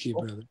 Thank you,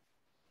 brother.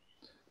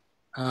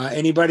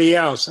 Anybody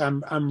else?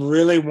 I'm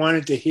really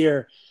wanted to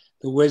hear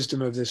the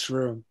wisdom of this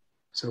room.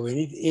 So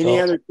any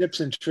other tips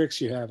and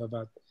tricks you have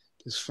about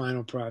this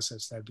final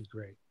process, that'd be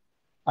great.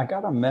 I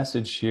got a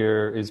message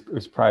here.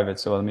 It's private,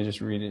 so let me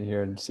just read it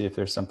here and see if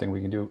there's something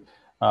we can do.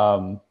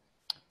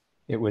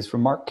 It was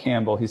from Mark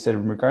Campbell. He said,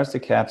 in regards to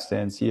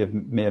capstans,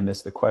 may have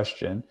missed the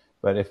question,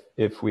 but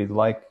if we'd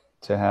like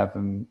to have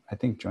him, I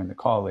think, join the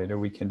call later,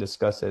 we can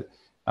discuss it.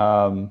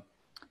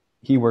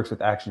 He works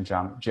with action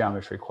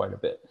geometry quite a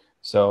bit.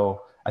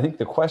 So I think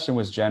the question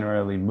was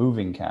generally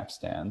moving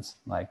capstans,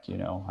 like,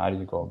 how do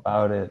you go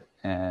about it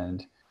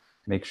and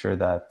make sure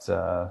that,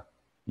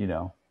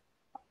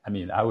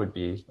 I would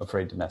be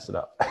afraid to mess it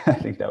up. I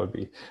think that would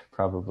be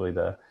probably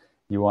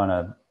you want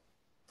to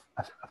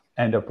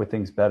end up with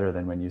things better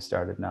than when you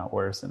started, not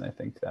worse. And I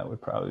think that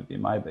would probably be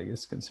my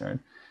biggest concern.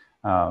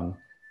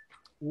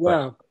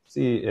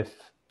 See if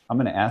I'm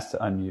going to ask to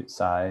unmute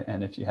Sai,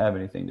 and if you have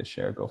anything to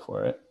share, go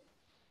for it.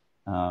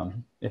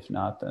 If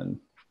not, then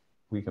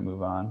we can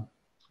move on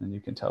and you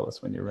can tell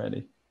us when you're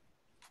ready.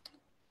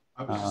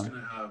 I was just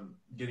going to,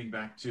 getting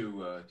back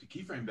to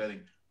keyframe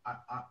bedding,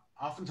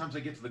 oftentimes I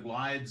get to the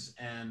glides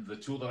and the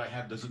tool that I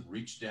have doesn't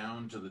reach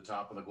down to the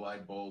top of the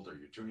glide bolt, or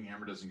your tuning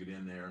hammer doesn't get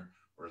in there,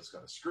 or it's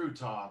got a screw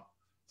top.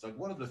 It's like,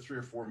 what are the 3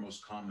 or 4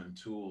 most common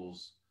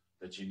tools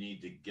that you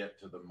need to get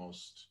to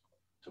most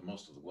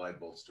of the glide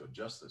bolts to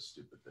adjust those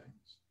stupid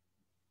things?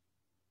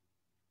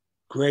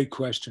 Great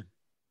question.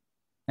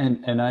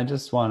 And I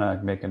just want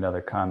to make another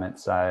comment,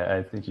 Sai.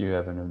 I think you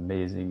have an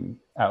amazing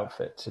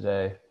outfit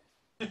today.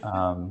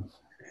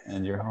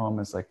 And your home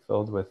is like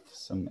filled with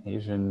some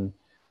Asian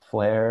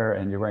flair,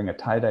 and you're wearing a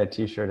tie-dye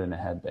t-shirt and a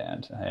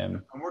headband.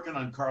 I'm working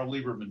on Carl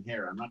Lieberman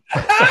hair. I'm not.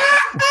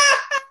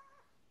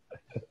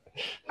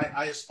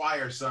 I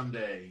aspire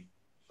someday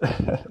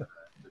to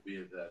be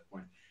at that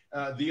point.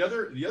 The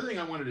other thing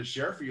I wanted to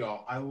share for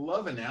y'all, I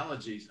love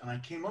analogies, and I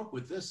came up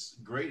with this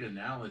great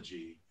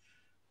analogy.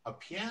 A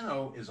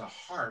piano is a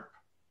harp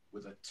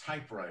with a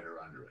typewriter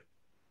under it.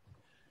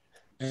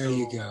 There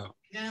you go.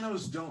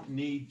 Pianos don't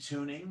need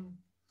tuning.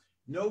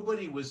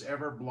 Nobody was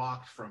ever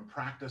blocked from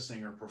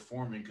practicing or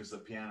performing because the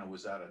piano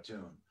was out of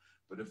tune.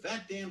 But if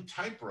that damn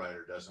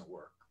typewriter doesn't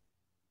work,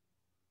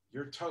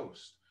 you're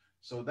toast.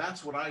 So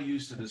that's what I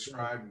use to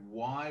describe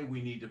why we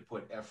need to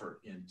put effort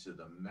into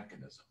the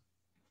mechanism.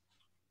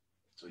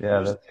 So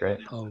yeah, that's great.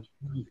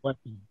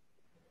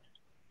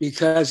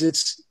 Because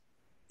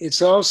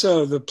it's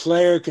also, the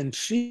player can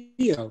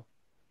feel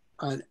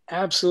an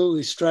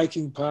absolutely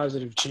striking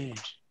positive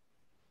change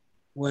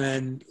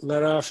when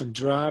let off and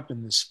drop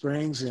and the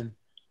springs, and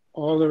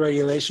all the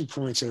regulation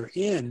points are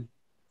in,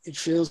 it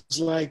feels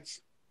like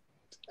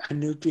a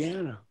new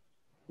piano.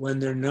 When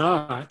they're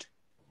not,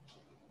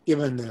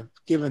 given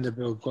the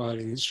build quality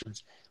of the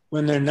instruments,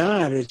 when they're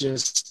not, it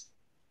just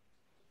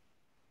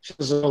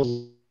feels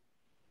old.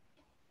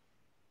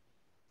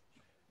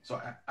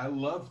 So I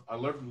love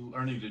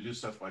learning to do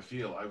stuff by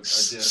feel. I did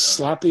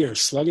sloppy or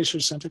sluggish or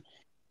something.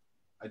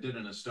 I did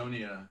an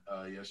Estonia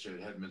yesterday.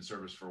 It hadn't been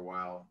serviced for a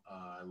while.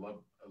 I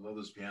love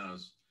those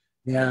pianos.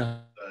 Yeah.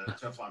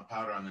 Teflon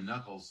powder on the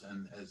knuckles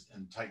and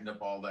tightened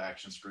up all the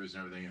action screws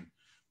and everything and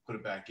put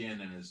it back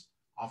in. And as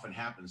often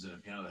happens in a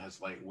piano that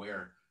has light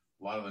wear,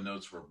 a lot of the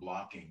notes were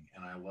blocking.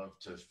 And I love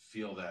to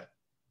feel that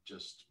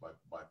just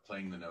by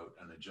playing the note,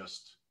 and it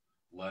just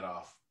let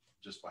off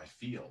just by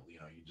feel. You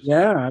know, you just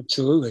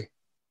absolutely.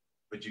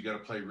 But you got to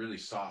play really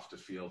soft to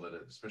feel that,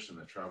 especially in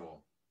the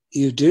treble.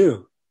 You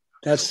do.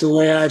 That's the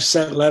way I've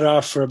set let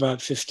off for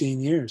about 15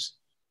 years.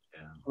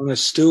 Yeah. On a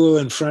stool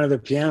in front of the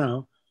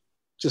piano,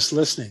 just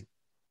listening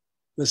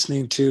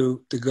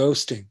to the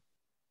ghosting,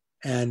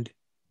 and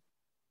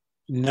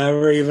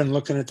never even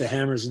looking at the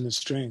hammers and the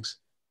strings,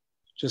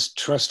 just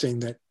trusting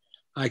that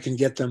I can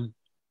get them.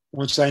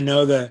 Once I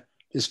know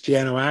this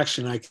piano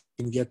action, I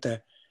can get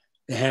the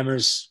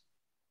hammers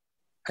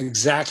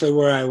exactly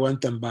where I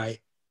want them by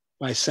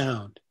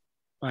sound,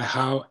 by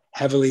how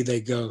heavily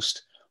they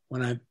ghost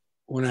when I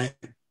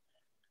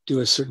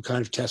do a certain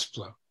kind of test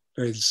blow,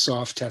 very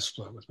soft test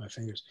blow with my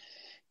fingers.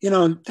 You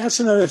know, that's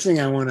another thing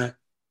I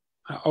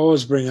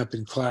always bring up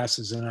in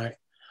classes, and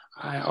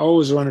I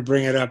always want to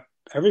bring it up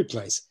every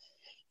place.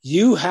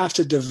 You have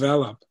to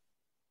develop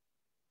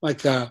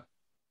like a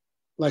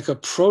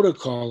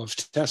protocol of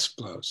test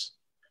blows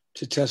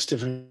to test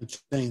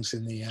different things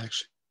in the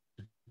action.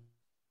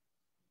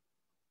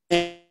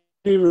 And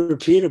be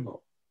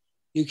repeatable.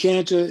 You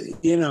can't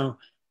do,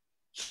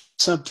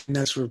 something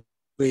that's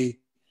really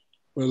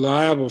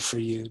reliable for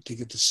you to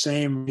get the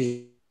same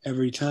read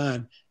every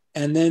time,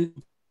 and then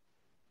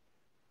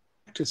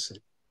practice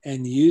it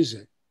and use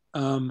it.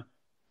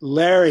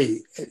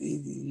 Larry,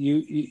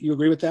 you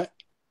agree with that?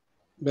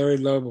 Larry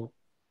Lobel,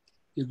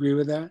 you agree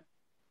with that?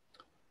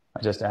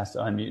 I just asked to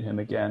unmute him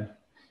again,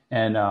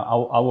 and I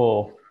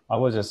will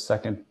just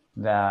second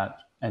that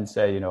and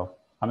say,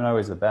 I'm not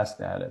always the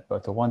best at it,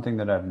 but the one thing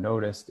that I've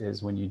noticed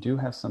is when you do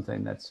have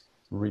something that's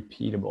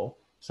repeatable,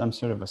 some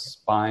sort of a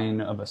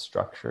spine of a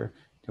structure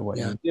to what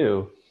you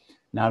do,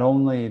 not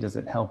only does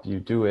it help you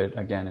do it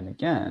again and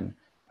again,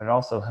 but it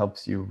also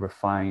helps you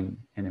refine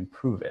and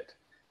improve it.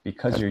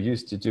 Because you're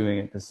used to doing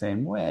it the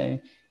same way,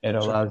 it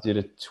allows you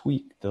to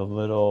tweak the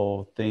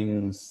little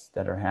things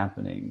that are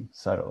happening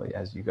subtly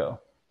as you go.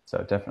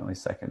 So definitely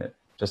second it,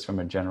 just from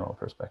a general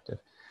perspective.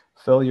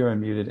 Phil, you're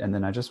unmuted. And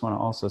then I just want to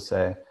also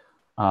say,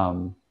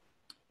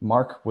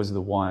 Mark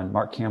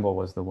Campbell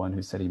was the one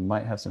who said he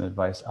might have some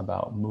advice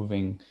about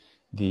moving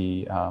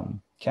the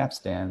cap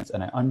stands,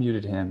 and I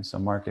unmuted him. So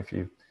Mark, if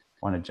you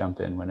want to jump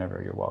in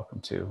whenever, you're welcome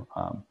to,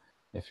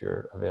 if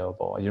you're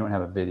available. You don't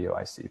have a video,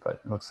 I see,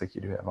 but it looks like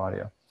you do have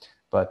audio.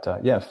 But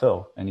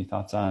Phil, any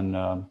thoughts on?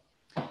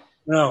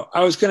 No,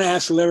 I was going to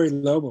ask Larry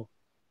Lobel.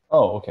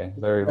 Oh, okay.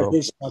 Larry Lobel.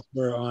 His thoughts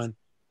were on.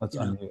 Let's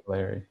unmute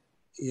Larry.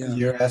 Yeah.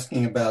 You're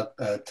asking about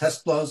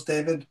test blows,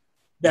 David?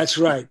 That's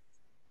right.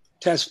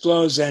 Test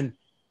blows and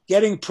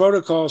getting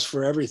protocols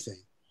for everything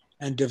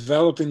and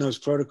developing those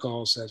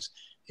protocols.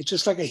 It's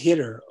just like a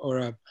hitter or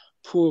a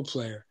pool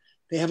player.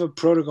 They have a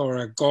protocol, or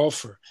a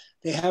golfer.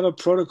 They have a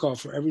protocol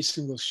for every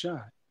single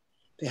shot.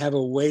 They have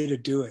a way to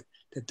do it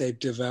that they've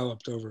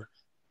developed over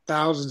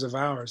thousands of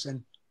hours.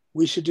 And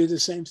we should do the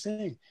same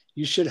thing.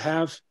 You should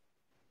have,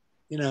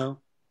 maybe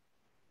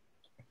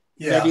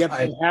up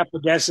to half a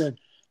dozen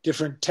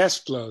different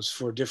test blows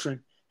for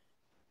different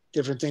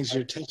things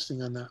you're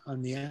testing on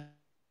the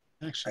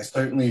action. I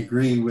certainly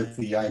agree with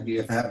the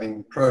idea of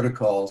having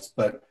protocols,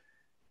 but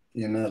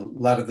in a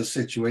lot of the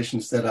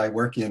situations that I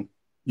work in,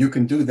 you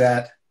can do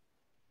that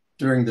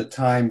during the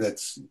time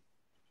that's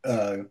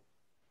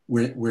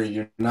where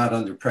you're not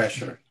under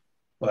pressure.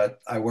 But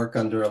I work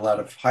under a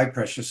lot of high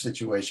pressure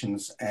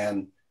situations,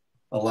 and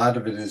a lot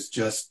of it is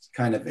just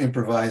kind of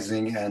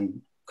improvising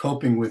and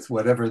coping with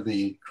whatever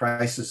the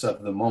crisis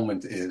of the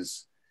moment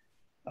is.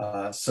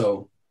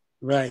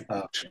 Right.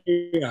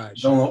 You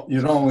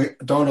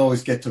don't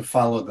always get to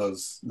follow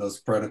those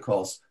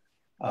protocols.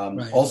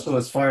 Right. Also,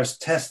 as far as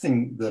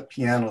testing the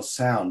piano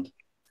sound,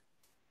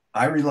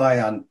 I rely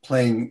on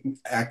playing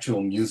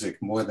actual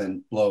music more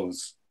than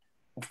blows.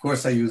 Of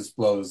course, I use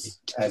blows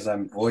as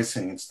I'm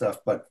voicing and stuff,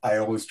 but I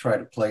always try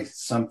to play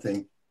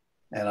something,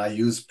 and I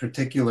use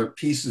particular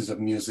pieces of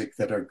music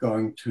that are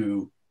going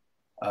to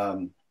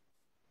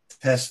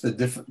test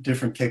the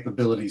different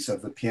capabilities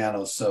of the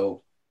piano.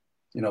 So,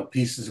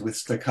 pieces with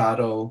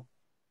staccato.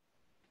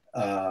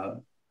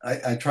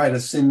 I try to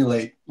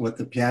simulate what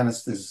the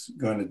pianist is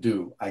going to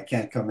do. I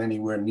can't come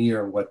anywhere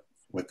near what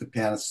the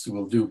pianist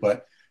will do,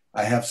 but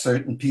I have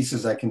certain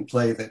pieces I can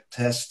play that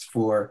test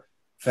for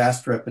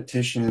fast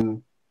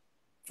repetition,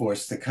 for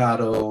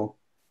staccato,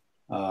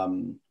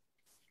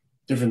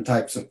 different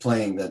types of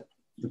playing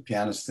the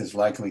pianist is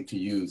likely to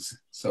use.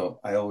 So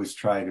I always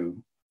try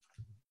to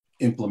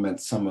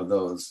implement some of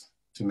those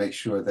to make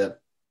sure that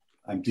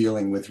I'm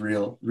dealing with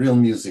real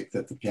music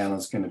that the piano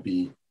is going to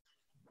be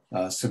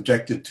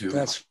subjected to.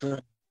 That's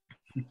right.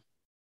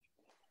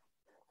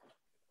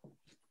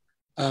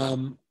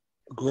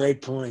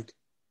 Great point.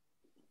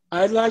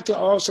 I'd like to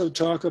also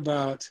talk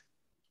about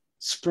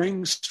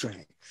spring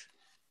strength,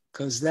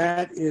 because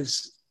that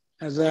is,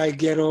 as I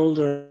get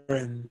older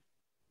and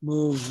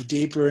move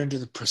deeper into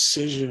the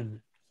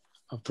precision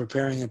of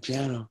preparing a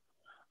piano,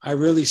 I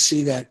really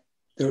see that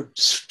the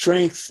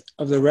strength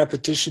of the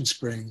repetition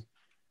spring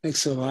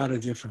makes a lot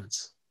of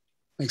difference.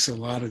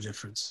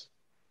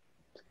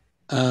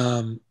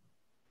 And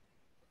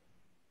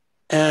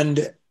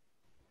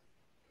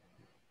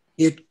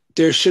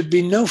there should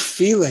be no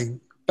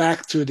feeling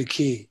back through the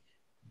key.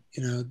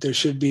 There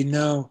should be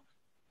no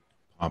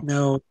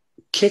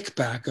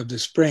kickback of the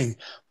spring,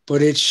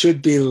 but it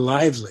should be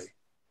lively.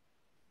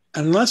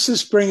 Unless the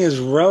spring is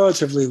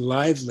relatively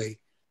lively,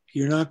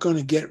 you're not going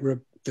to get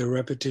the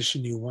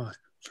repetition you want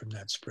from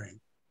that spring.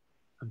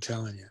 I'm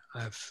telling you,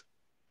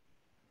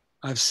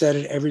 I've said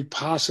it every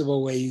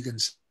possible way you can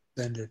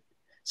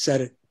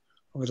set it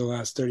over the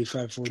last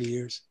 35, 40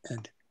 years.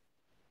 And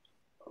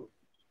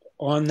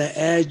on the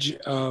edge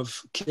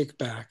of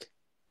kickback,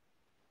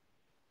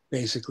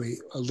 basically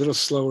a little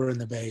slower in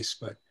the bass,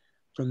 but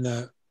from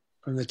the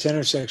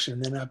tenor section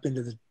and then up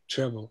into the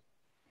treble,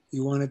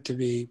 you want it to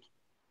be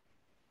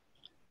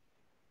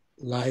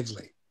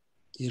lively.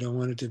 You don't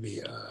want it to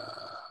be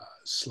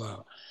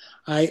slow.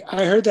 I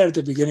heard that at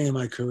the beginning of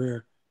my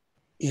career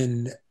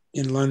in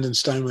London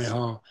Steinway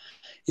Hall.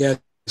 Yeah,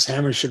 this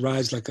hammer should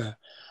rise like a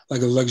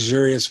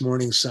luxurious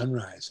morning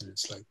sunrise, and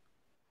it's like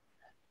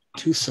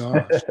too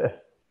soft.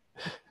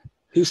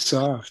 Too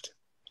soft.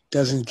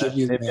 Doesn't give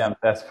you maybe I'm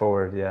fast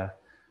forward, yeah.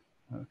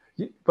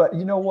 But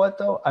you know what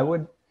though? I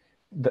would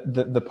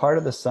the part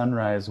of the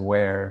sunrise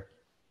where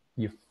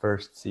you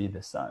first see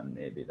the sun,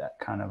 maybe that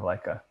kind of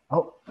like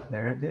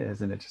there it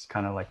is, and it just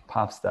kind of like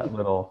pops that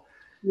little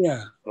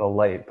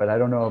light. But I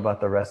don't know about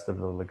the rest of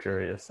the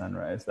luxurious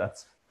sunrise.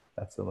 That's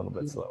a little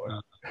bit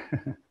slower.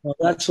 Well,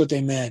 that's what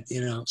they meant,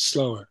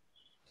 slower.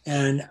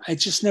 And it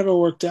just never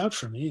worked out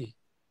for me.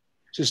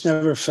 Just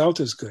never felt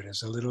as good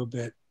as a little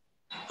bit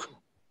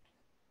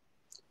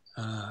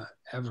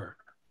ever.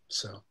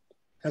 So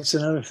that's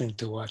another thing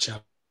to watch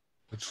out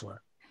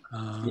for.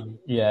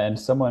 And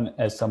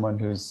someone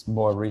who's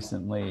more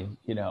recently,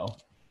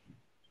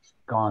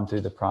 gone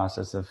through the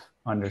process of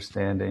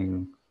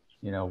understanding,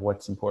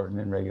 what's important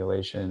in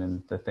regulation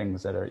and the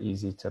things that are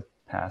easy to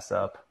pass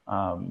up.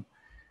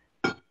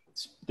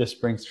 The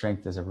spring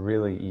strength is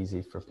really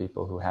easy for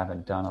people who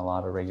haven't done a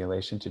lot of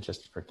regulation to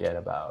just forget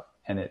about.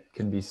 And it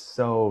can be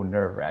so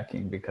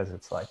nerve-wracking because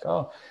it's like,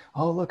 oh,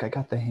 look, I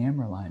got the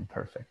hammer line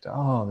perfect.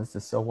 Oh, this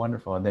is so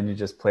wonderful. And then you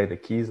just play the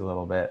keys a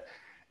little bit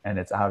and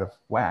it's out of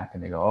whack.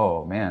 And you go,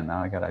 oh, man,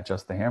 now I got to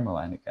adjust the hammer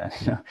line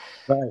again.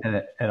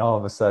 Right. And all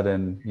of a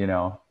sudden,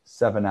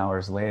 7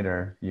 hours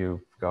later, you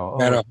go,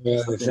 oh,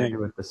 what's something to do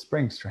with the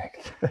spring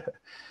strength?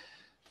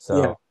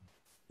 So,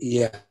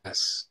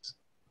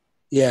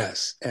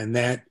 Yes. And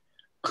that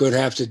could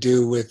have to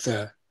do with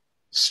the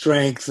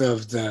strength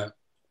of the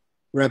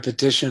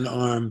repetition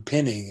arm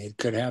pinning. It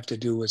could have to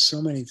do with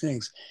so many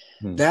things.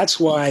 That's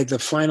why the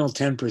final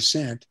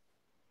 10%,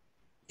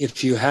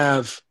 if you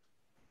have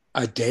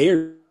a day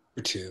or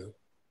two,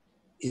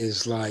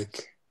 is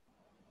like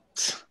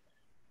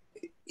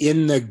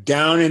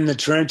down in the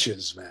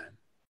trenches, man.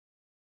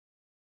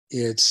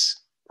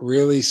 It's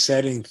really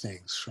setting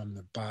things from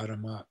the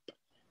bottom up,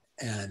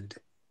 and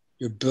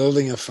you're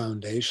building a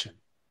foundation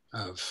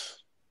of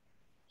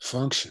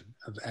function,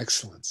 of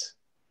excellence.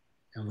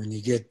 And when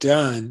you get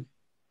done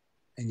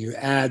and you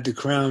add the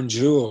crown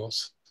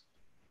jewels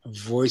of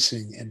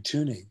voicing and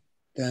tuning,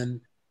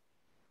 then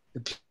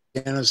the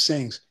piano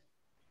sings.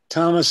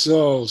 Thomas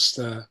Zoll's,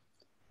 the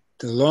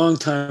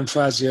longtime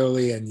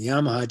Fazioli and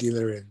Yamaha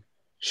dealer in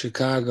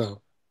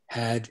Chicago,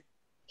 had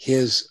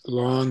his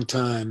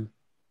longtime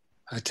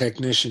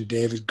technician,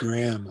 David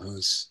Graham,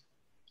 who's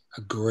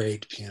a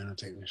great piano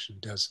technician,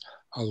 does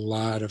a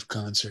lot of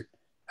concert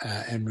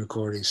and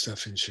recording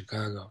stuff in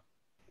Chicago.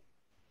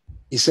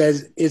 He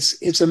says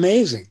it's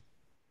amazing.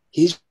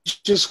 He's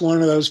just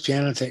one of those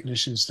piano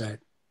technicians that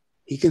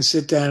he can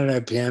sit down at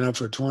a piano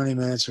for 20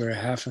 minutes or a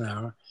half an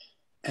hour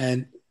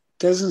and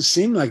doesn't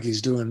seem like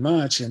he's doing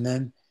much, and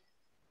then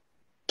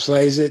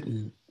plays it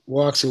and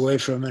walks away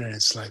from it, and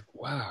it's like,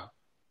 wow,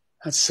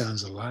 that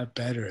sounds a lot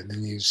better. And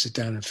then you sit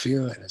down and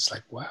feel it, and it's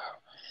like, wow,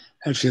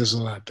 that feels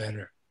a lot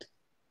better.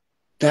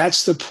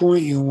 That's the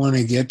point you want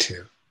to get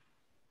to,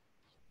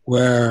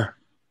 where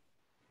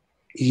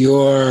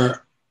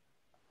your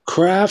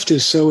craft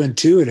is so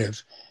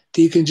intuitive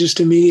that you can just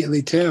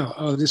immediately tell,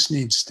 oh, this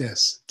needs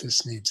this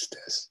needs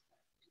this.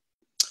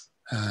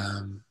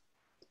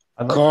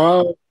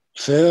 Carl,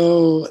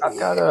 Phil.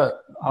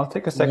 I'll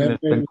take a second.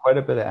 There's been quite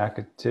a bit of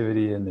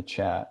activity in the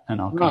chat, and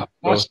I'll go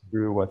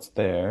through what's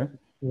there.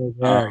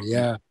 There,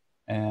 yeah.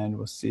 And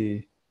we'll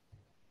see.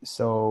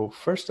 So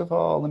first of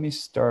all, let me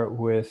start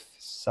with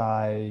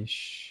Cy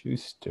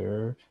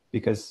Schuster,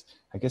 because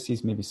I guess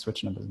he's maybe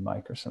switching up his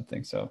mic or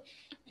something. So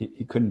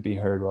he couldn't be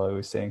heard while he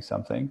was saying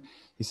something.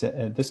 He said,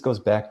 and this goes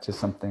back to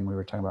something we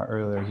were talking about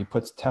earlier. He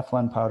puts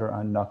Teflon powder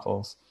on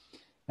knuckles,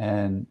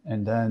 and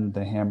then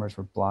the hammers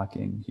were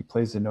blocking. He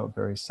plays the note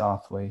very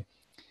softly,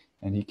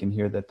 and he can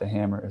hear that the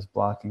hammer is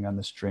blocking on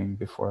the string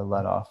before a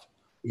let off.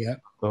 Yeah.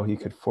 So he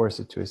could force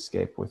it to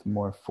escape with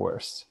more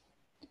force.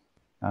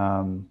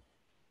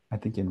 I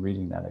think in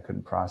reading that, I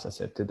couldn't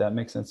process it. Did that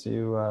make sense to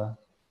you,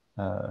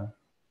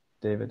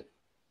 David?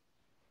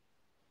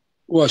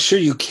 Well, sure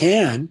you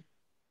can.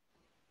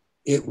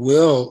 It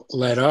will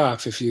let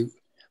off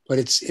but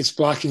it's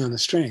blocking on the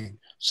string.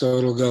 So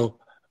it'll go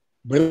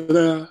blah,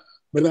 blah,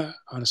 blah,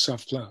 on a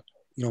soft blow.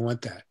 You don't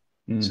want that.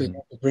 Mm-hmm. So you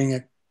have to bring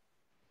it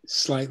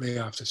slightly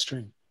off the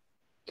string.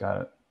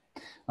 Got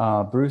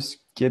it. Bruce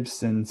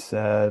Gibson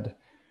said,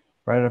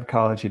 right out of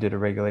college, he did a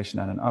regulation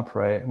on an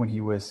upright. When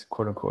he was,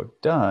 quote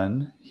unquote,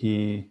 done,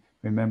 he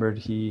remembered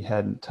he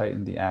hadn't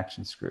tightened the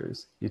action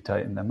screws. He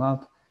tightened them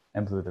up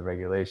and blew the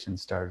regulation,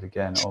 started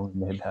again, only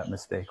made that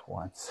mistake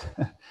once.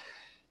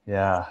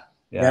 Yeah.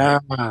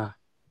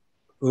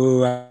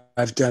 Ooh,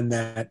 I've done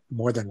that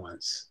more than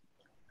once.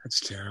 That's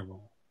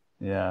terrible.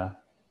 Yeah.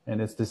 And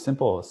it's the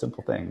simple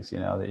things,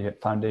 that you get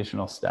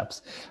foundational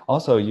steps.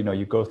 Also,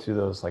 you go through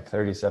those like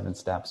 37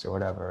 steps or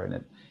whatever.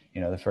 And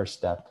the first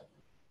step,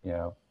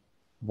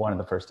 one of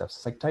the first steps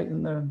is like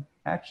tighten the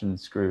action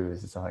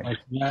screws. It's like,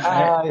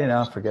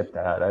 forget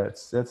that.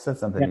 That's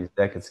something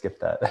I could skip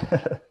that.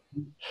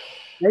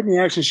 Tighten the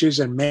action screws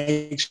and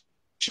make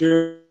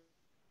sure.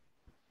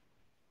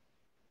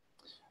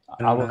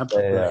 I will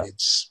say,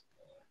 it's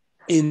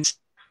in.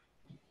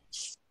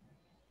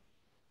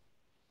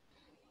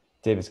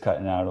 David's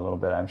cutting out a little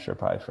bit, I'm sure,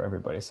 probably for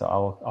everybody. So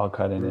I'll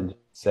cut in and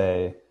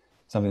say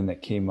something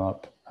that came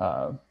up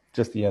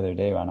just the other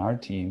day on our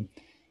team.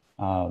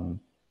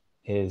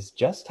 Is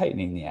just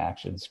tightening the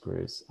action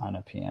screws on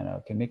a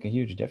piano can make a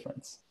huge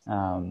difference.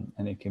 And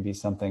it can be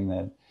something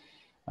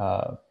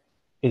that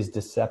is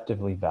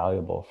deceptively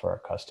valuable for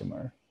a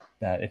customer,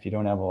 that if you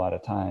don't have a lot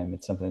of time,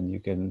 it's something you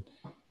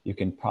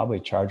can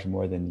probably charge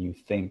more than you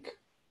think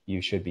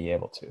you should be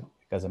able to,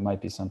 because it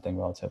might be something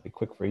relatively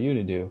quick for you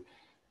to do,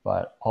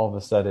 but all of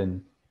a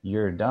sudden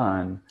you're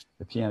done,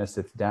 the piano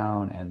sits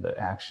down and the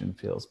action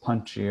feels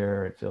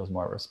punchier, it feels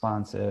more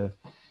responsive.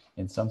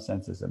 In some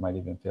senses, it might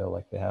even feel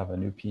like they have a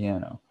new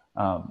piano.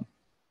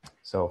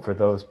 So for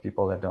those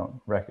people that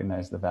don't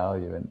recognize the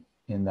value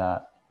in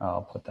that,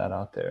 I'll put that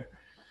out there.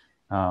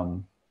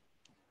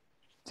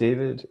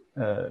 David,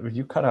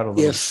 you cut out a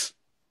little. If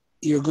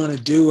you're going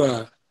to do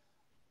a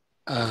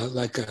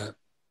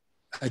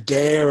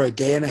day or a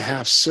day and a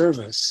half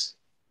service,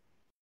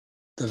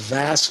 the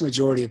vast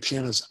majority of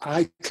pianos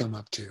I come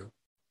up to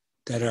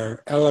that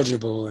are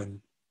eligible and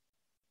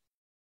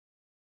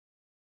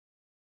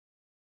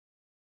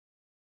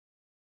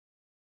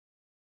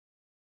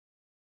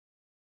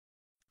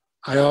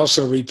I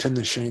also repin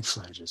the shank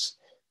flanges,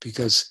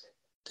 because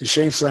the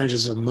shank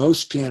flanges of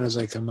most pianos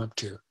I come up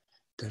to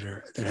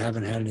that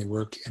haven't had any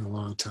work in a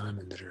long time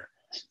and that are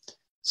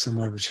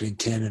somewhere between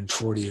 10 and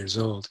 40 years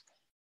old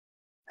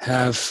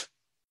have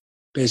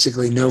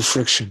basically no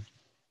friction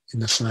in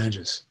the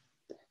flanges.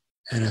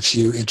 And if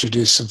you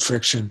introduce some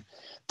friction,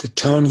 the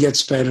tone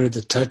gets better,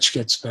 the touch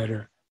gets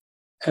better,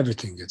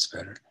 everything gets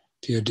better.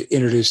 If you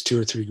introduce 2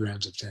 or 3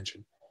 grams of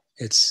tension,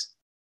 it's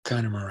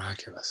kind of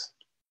miraculous.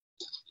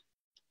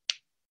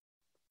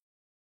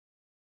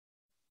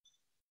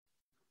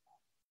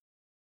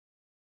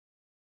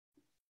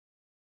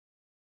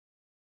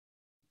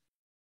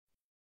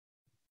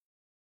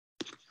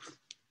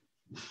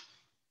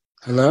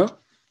 Hello?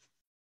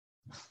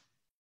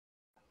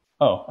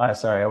 Oh,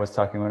 sorry, I was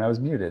talking when I was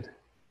muted.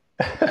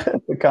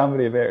 The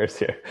comedy of errors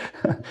here.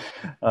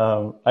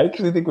 I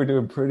actually think we're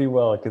doing pretty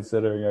well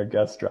considering our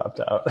guest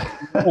dropped out.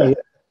 Yeah.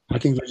 I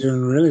think we're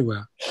doing really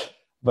well.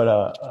 But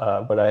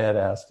I had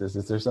asked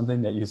is there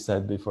something that you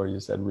said before you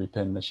said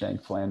repin the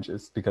shank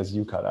flanges, because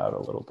you cut out a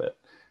little bit?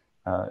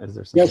 Is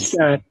there something?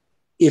 Yes,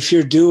 if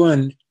you're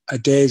doing a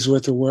day's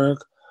worth of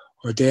work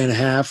or a day and a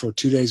half or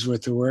 2 days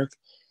worth of work,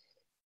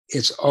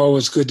 it's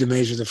always good to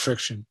measure the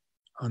friction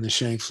on the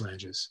shank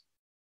flanges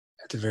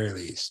at the very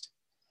least.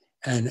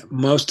 And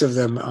most of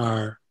them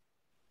are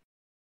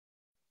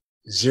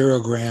 0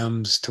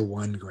 grams to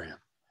 1 gram.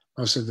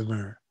 Most of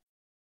them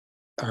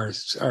are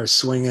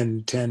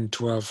swinging 10,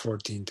 12,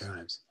 14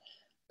 times.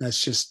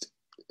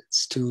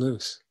 It's too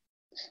loose.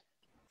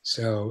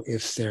 So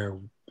if they're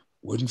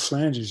wooden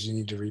flanges, you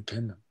need to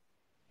repin them.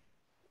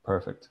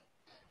 Perfect.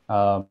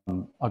 I'll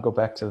go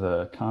back to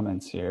the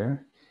comments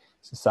here.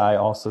 So Sai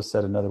also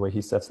said another way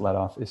he sets let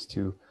off is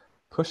to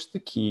push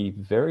the key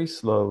very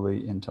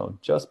slowly until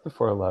just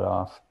before let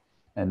off,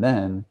 and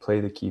then play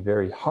the key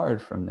very hard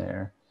from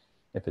there.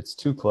 If it's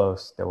too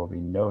close, there will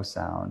be no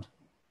sound.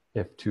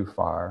 If too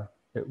far,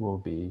 it will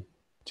be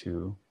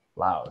too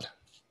loud.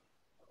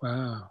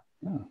 Wow.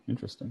 Oh,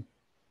 interesting.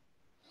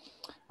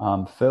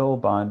 Phil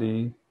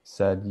Bondi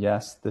said,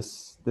 yes,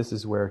 this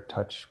is where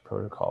touch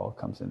protocol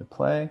comes into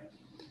play.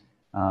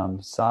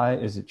 Sai,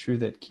 is it true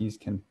that keys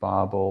can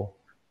bobble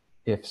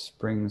if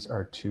springs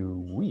are too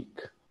weak?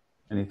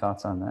 Any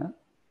thoughts on that?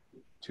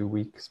 Too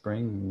weak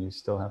spring and you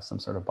still have some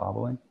sort of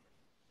bobbling?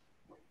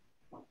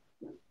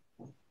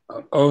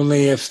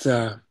 Only if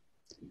the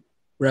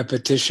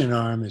repetition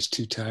arm is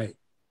too tight.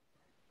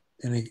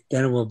 Then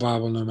it will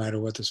bobble no matter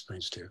what the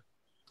springs do.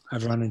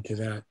 I've run into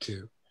that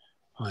too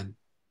on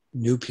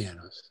new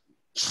pianos.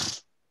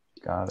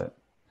 Got it.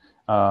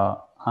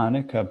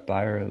 Annika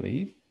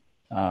Byerly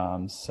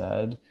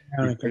said,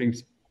 Annika.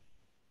 Do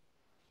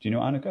you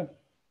know Annika?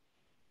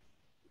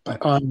 But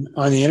on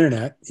the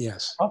internet,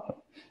 yes.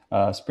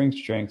 Awesome. Spring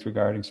strength,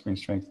 regarding spring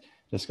strength,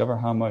 discover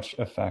how much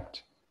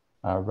effect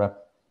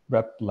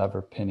rep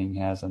lever pinning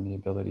has on the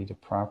ability to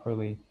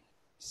properly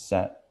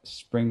set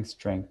spring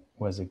strength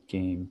was a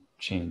game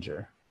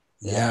changer.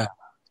 Yeah.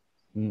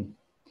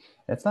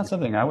 It's not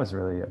something I was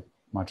really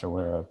much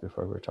aware of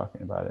before we were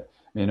talking about it.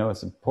 I mean, I know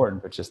it's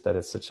important, but just that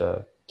it's such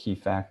a key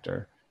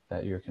factor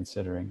that you're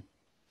considering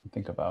and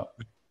think about.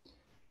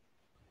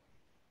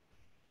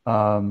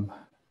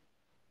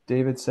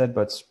 David said,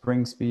 but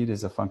spring speed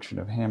is a function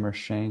of hammer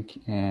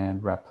shank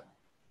and rep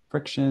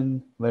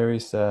friction. Larry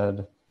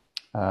said,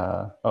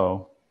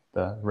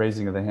 the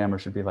raising of the hammer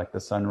should be like the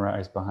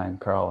sunrise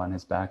behind Carl on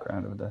his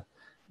background of the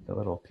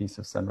little piece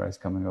of sunrise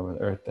coming over the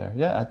earth there.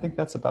 Yeah, I think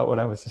that's about what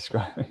I was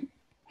describing.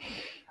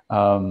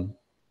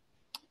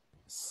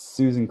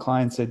 Susan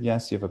Klein said,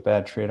 yes, you have a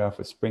bad trade-off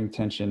with spring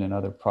tension and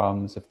other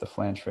problems if the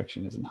flange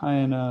friction isn't high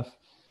enough.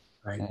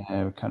 Right.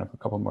 And kind of a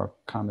couple more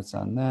comments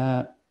on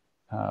that.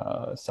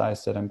 Sai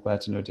said, I'm glad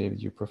to know,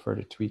 David, you prefer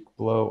to tweak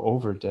blow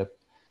over dip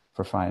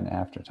for fine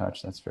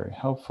aftertouch. That's very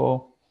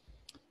helpful.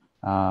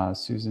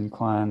 Susan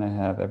Klein, I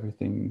have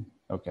everything.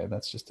 Okay,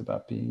 that's just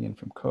about being in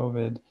from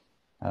COVID.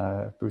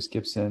 Bruce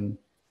Gibson,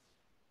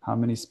 how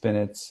many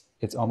spinets?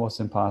 It's almost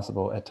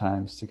impossible at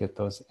times to get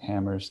those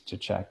hammers to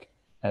check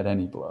at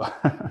any blow.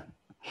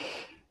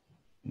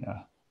 Yeah,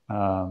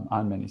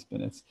 on many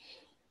spinets.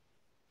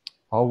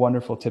 All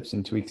wonderful tips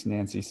and tweaks,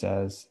 Nancy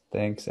says.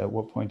 Thanks. At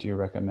what point do you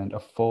recommend a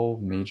full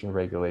major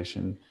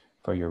regulation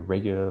for your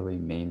regularly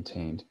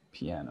maintained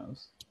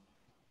pianos?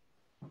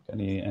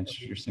 Any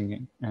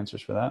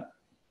answers for that?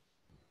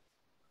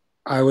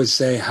 I would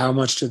say, how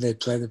much do they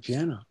play the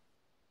piano?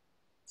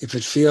 If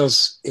it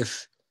feels,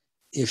 if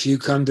you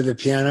come to the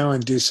piano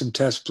and do some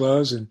test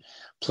blows and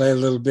play a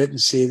little bit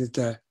and see that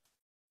the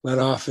let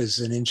off is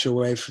an inch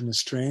away from the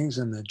strings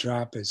and the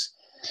drop is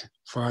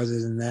farther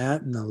than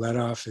that, and the let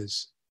off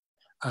is,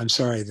 I'm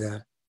sorry,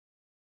 the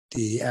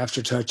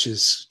aftertouch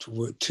is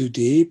too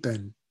deep,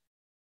 and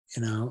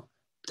you know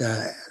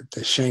the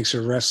shanks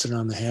are resting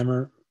on the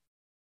hammer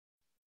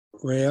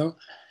rail,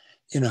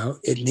 you know,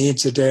 it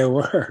needs a day of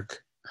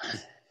work.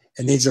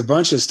 It needs a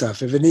bunch of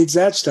stuff. If it needs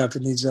that stuff,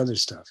 it needs other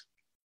stuff,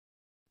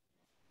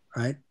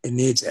 right? It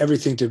needs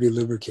everything to be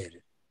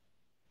lubricated.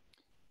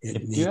 Do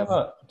you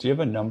have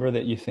a number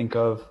that you think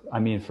of? I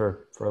mean,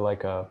 for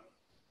like a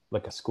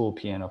school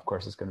piano, of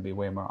course, it's going to be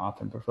way more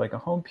often. But for like a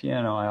home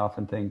piano, I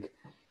often think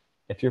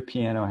if your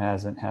piano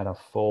hasn't had a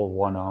full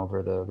one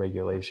over the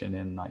regulation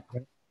in like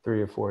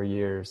 3 or 4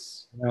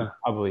 years, you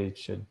probably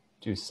should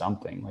do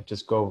something. Like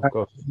just go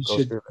through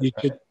it.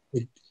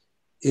 Right?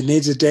 It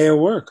needs a day of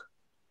work.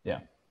 Yeah.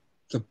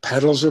 The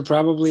pedals are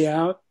probably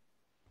out.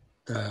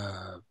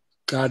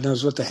 God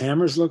knows what the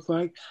hammers look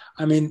like.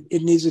 I mean,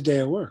 it needs a day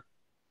of work.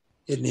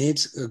 It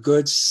needs a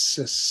good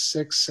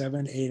 6,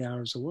 7, 8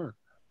 hours of work.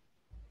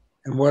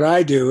 And what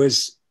I do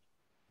is,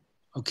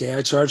 okay,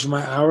 I charge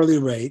my hourly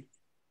rate,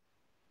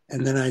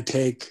 and then I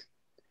take,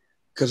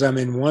 because I'm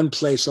in one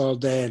place all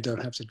day and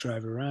don't have to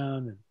drive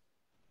around and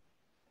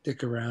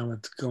dick around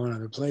with going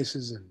other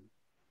places and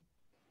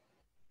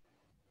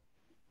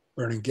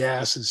burning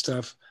gas and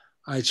stuff,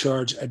 I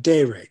charge a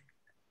day rate.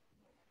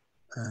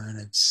 And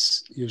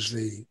it's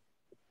usually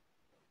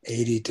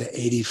 80 to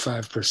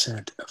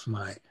 85% of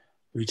my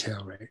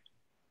retail rate.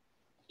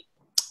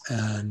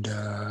 And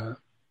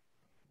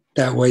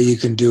that way you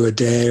can do a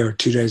day or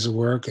 2 days of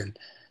work and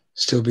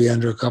still be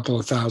under a couple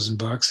of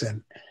 $1,000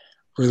 and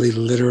really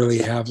literally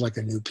have like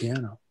a new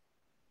piano.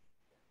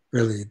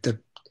 Really,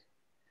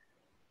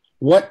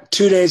 what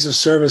 2 days of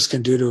service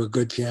can do to a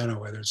good piano,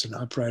 whether it's an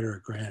upright or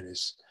a grand,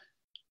 is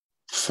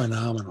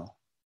phenomenal.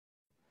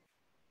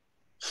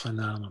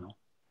 Phenomenal.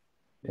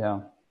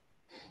 Yeah.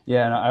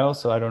 Yeah. And I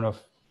don't know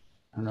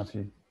if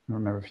you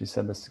remember if you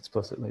said this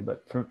explicitly,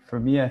 but for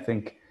me, I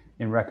think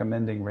in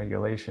recommending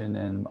regulation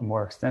and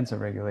more extensive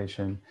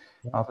regulation,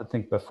 I often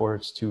think before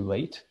it's too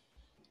late.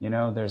 You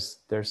know,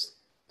 there's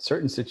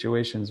certain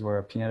situations where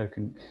a piano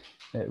can,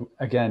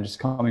 again, just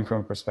coming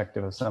from a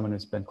perspective of someone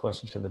who's been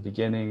closer to the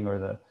beginning or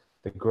the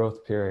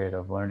growth period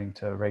of learning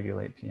to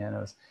regulate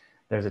pianos,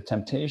 there's a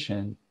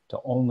temptation to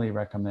only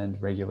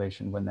recommend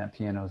regulation when that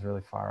piano is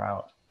really far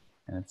out.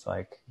 And it's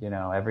like, you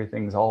know,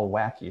 everything's all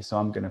wacky, so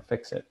I'm going to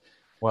fix it.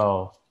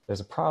 Well, there's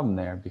a problem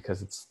there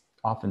because it's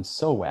often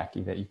so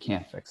wacky that you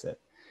can't fix it.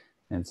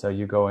 And so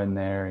you go in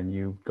there and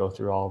you go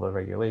through all the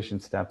regulation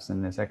steps,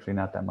 and it's actually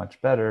not that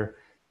much better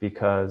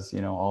because,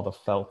 you know, all the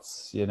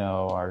felts, you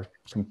know, are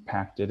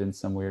compacted in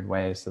some weird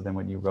way. So then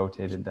when you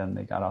rotated them,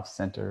 they got off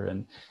center,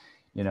 and,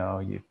 you know,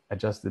 you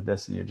adjusted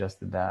this and you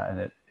adjusted that, and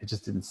it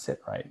just didn't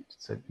sit right.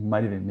 So it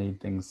might have even made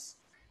things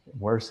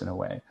worse in a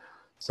way.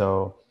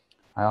 So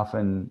I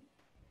often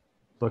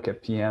look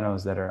at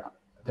pianos that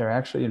they're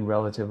actually in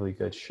relatively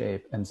good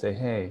shape and say,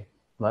 hey,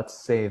 let's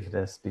save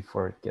this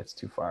before it gets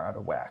too far out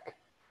of whack.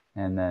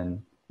 And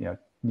then, you know,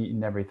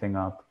 neaten everything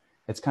up.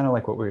 It's kind of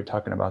like what we were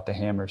talking about, the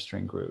hammer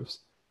string grooves.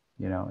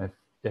 You know,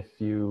 if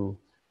you've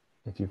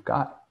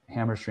got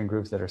hammer string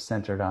grooves that are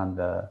centered on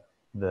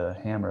the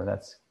hammer,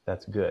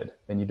 that's good.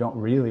 Then you don't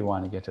really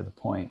want to get to the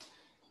point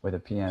with a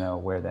piano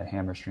where the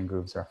hammer string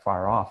grooves are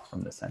far off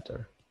from the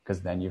center,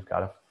 because then you've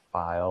got to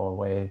file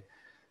away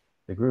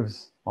the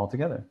grooves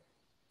altogether.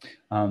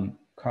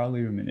 Carl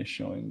Lieberman is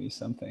showing me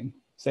something.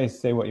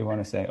 Say what you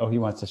want to say. Oh, he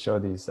wants to show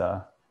these.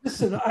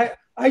 Listen,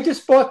 I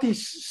just bought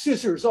these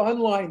scissors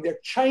online. They're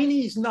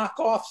Chinese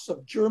knockoffs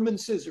of German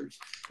scissors.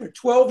 They're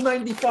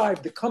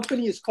 $12.95. The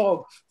company is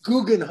called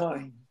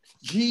Guggenheim,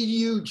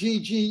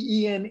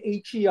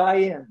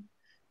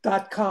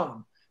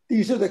 GUGGENHEIN.com.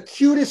 These are the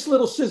cutest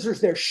little scissors.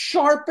 They're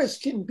sharp as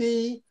can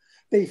be.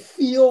 They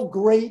feel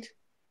great.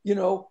 You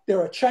know,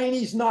 they're a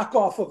Chinese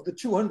knockoff of the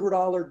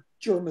 $200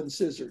 German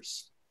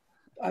scissors.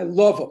 I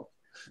love them.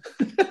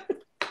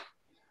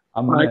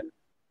 I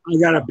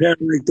got a pair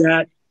like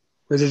that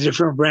with a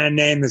different brand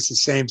name. It's the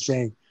same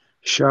thing.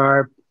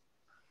 Sharp,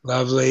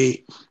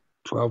 lovely,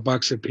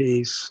 $12 a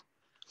piece.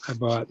 I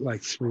bought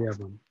like 3 of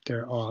them.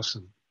 They're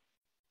awesome.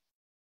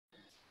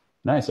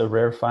 Nice, a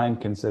rare find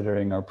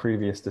considering our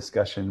previous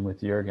discussion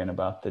with Jurgen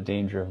about the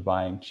danger of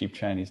buying cheap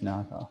Chinese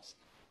knockoffs.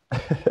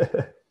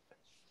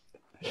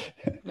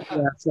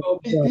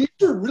 These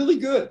are really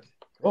good.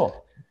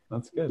 Cool,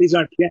 that's good. These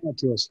aren't piano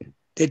tools.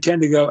 They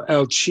tend to go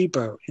El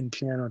Cheapo in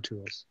piano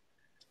tools.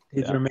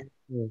 These are made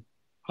for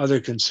other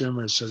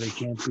consumers, so they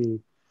can't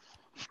be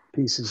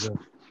pieces of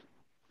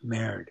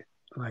merit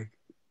like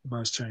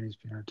most Chinese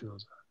piano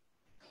tools are.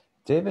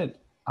 David,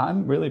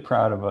 I'm really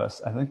proud of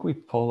us. I think we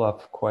pull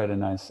up quite a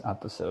nice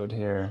episode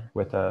here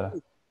with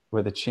a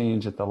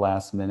change at the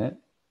last minute.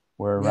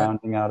 We're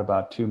rounding out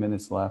about 2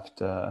 minutes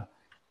left. We're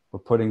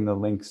putting the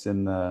links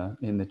in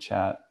the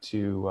chat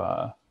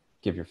to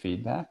give your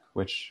feedback,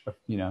 which,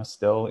 you know,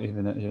 still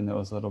even though it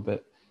was a little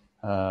bit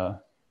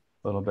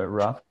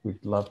rough,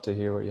 we'd love to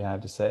hear what you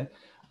have to say.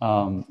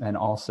 And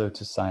also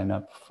to sign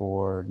up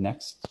for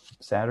next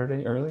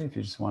Saturday early if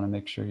you just want to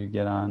make sure you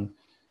get on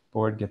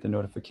board, get the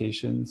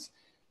notifications.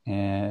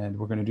 And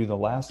we're going to do the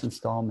last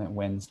installment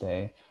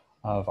Wednesday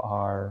of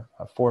our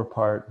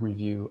 4-part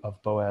review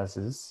of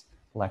Boaz's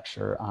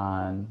lecture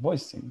on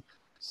voicing.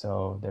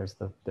 So there's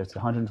a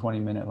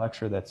 120-minute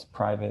lecture that's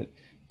private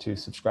to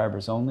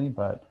subscribers only,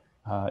 but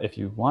if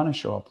you want to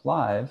show up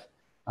live,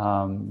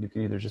 you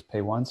can either just pay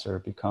once or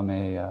become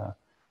a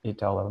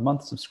 $8 a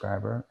month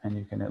subscriber, and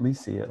you can at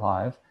least see it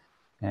live.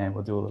 And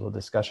we'll do a little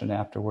discussion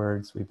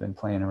afterwards. We've been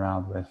playing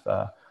around with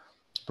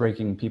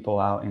breaking people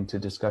out into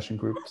discussion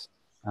groups,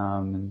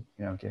 and,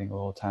 you know, getting a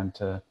little time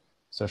to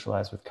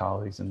socialize with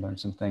colleagues and learn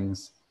some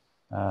things,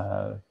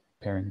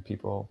 pairing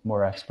people,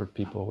 more expert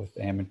people with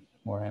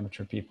more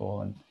amateur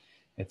people, and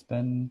it's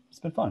been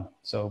fun.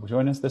 So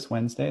join us this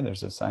Wednesday.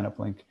 There's a sign up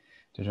link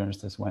to join us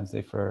this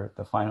Wednesday for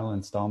the final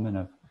installment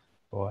of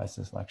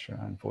Boaz's lecture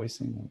on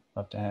voicing. I'd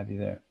love to have you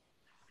there.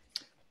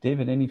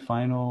 David, any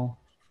final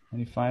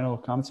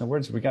comments and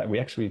words? We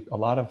actually, a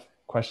lot of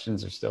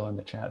questions are still in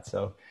the chat.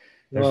 So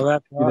well,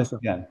 that's awesome.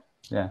 Again.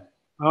 Yeah.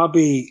 I'll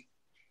be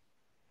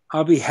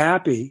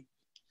happy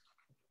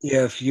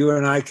if you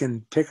and I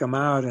can pick them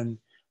out and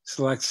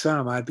select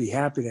some. I'd be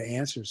happy to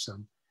answer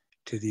some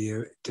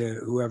to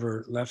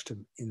whoever left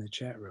them in the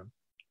chat room.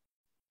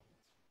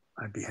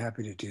 I'd be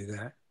happy to do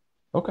that.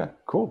 Okay,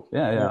 cool.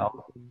 Yeah.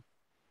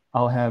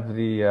 I'll have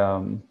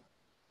the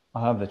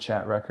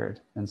chat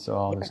record, and so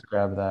I'll just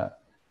grab that.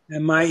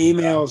 And my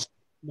email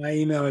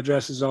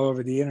address is all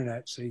over the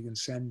internet, so you can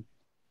send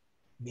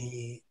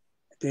me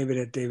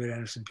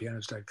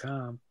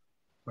David@davidandersonpianos.com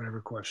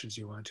whatever questions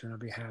you want to, and I'll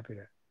be happy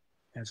to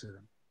answer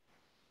them.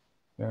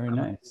 Very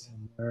nice.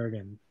 I'm a nerd,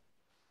 and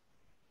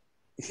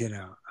you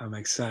know, I'm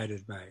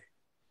excited by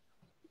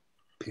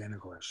piano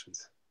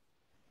questions.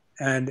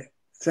 And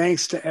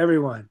thanks to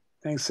everyone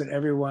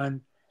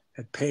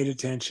that paid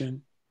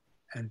attention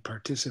and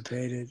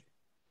participated.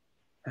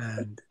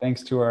 And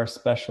thanks to our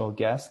special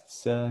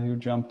guests who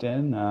jumped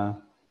in,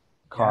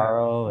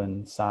 Carl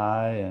and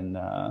Cy and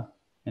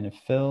if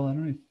Phil, I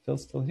don't know if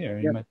Phil's still here.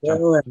 Yeah,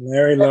 Phil and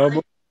Larry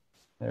Lobo.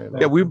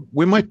 Yeah,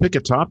 we might pick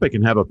a topic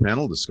and have a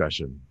panel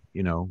discussion.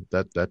 You know,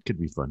 that could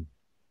be fun.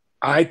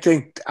 I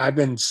think I've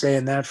been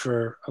saying that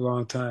for a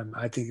long time.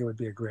 I think it would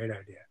be a great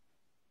idea.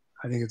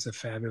 I think it's a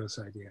fabulous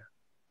idea.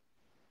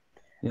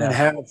 Yeah. And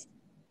have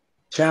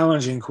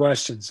challenging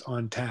questions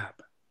on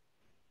tap,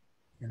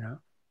 you know?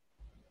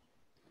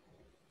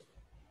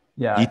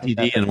 Yeah.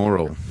 ETD and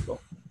oral.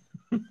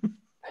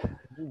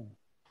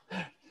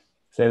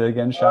 Say that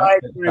again, Shot.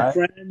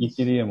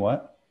 ECD and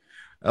what?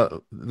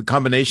 The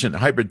combination,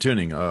 hybrid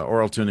tuning,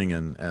 oral tuning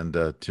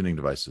and tuning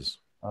devices.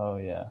 Oh,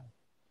 yeah,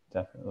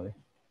 definitely.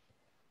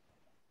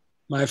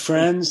 My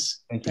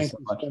friends, thank you so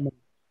much.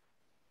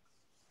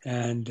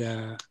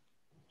 And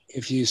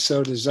if you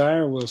so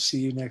desire, we'll see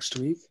you next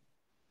week.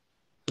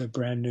 The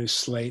brand new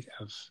slate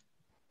of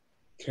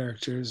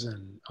characters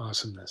and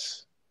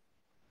awesomeness.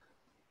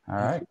 All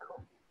right,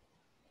 cool.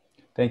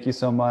 Thank you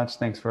so much.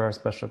 Thanks for our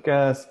special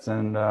guests,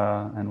 and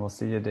we'll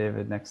see you,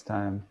 David, next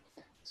time.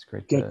 It's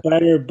great. Get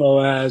better,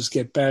 Boaz.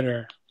 Get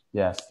better.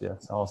 Yes.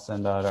 I'll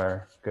send out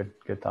our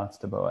good thoughts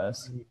to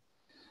Boaz.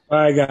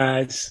 Bye,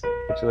 guys.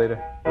 Catch you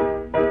later.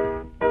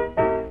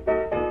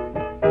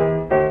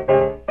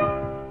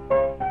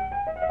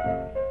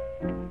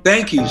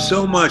 Thank you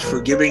so much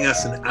for giving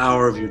us an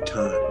hour of your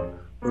time.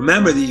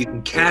 Remember that you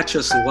can catch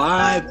us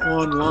live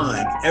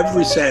online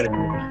every Saturday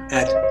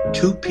at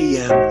 2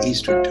 p.m.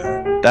 Eastern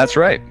Time. That's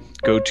right.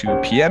 Go to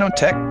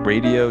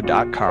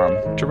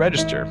pianotechradio.com to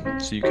register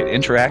so you can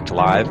interact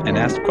live and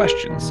ask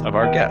questions of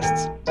our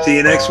guests. See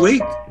you next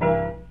week.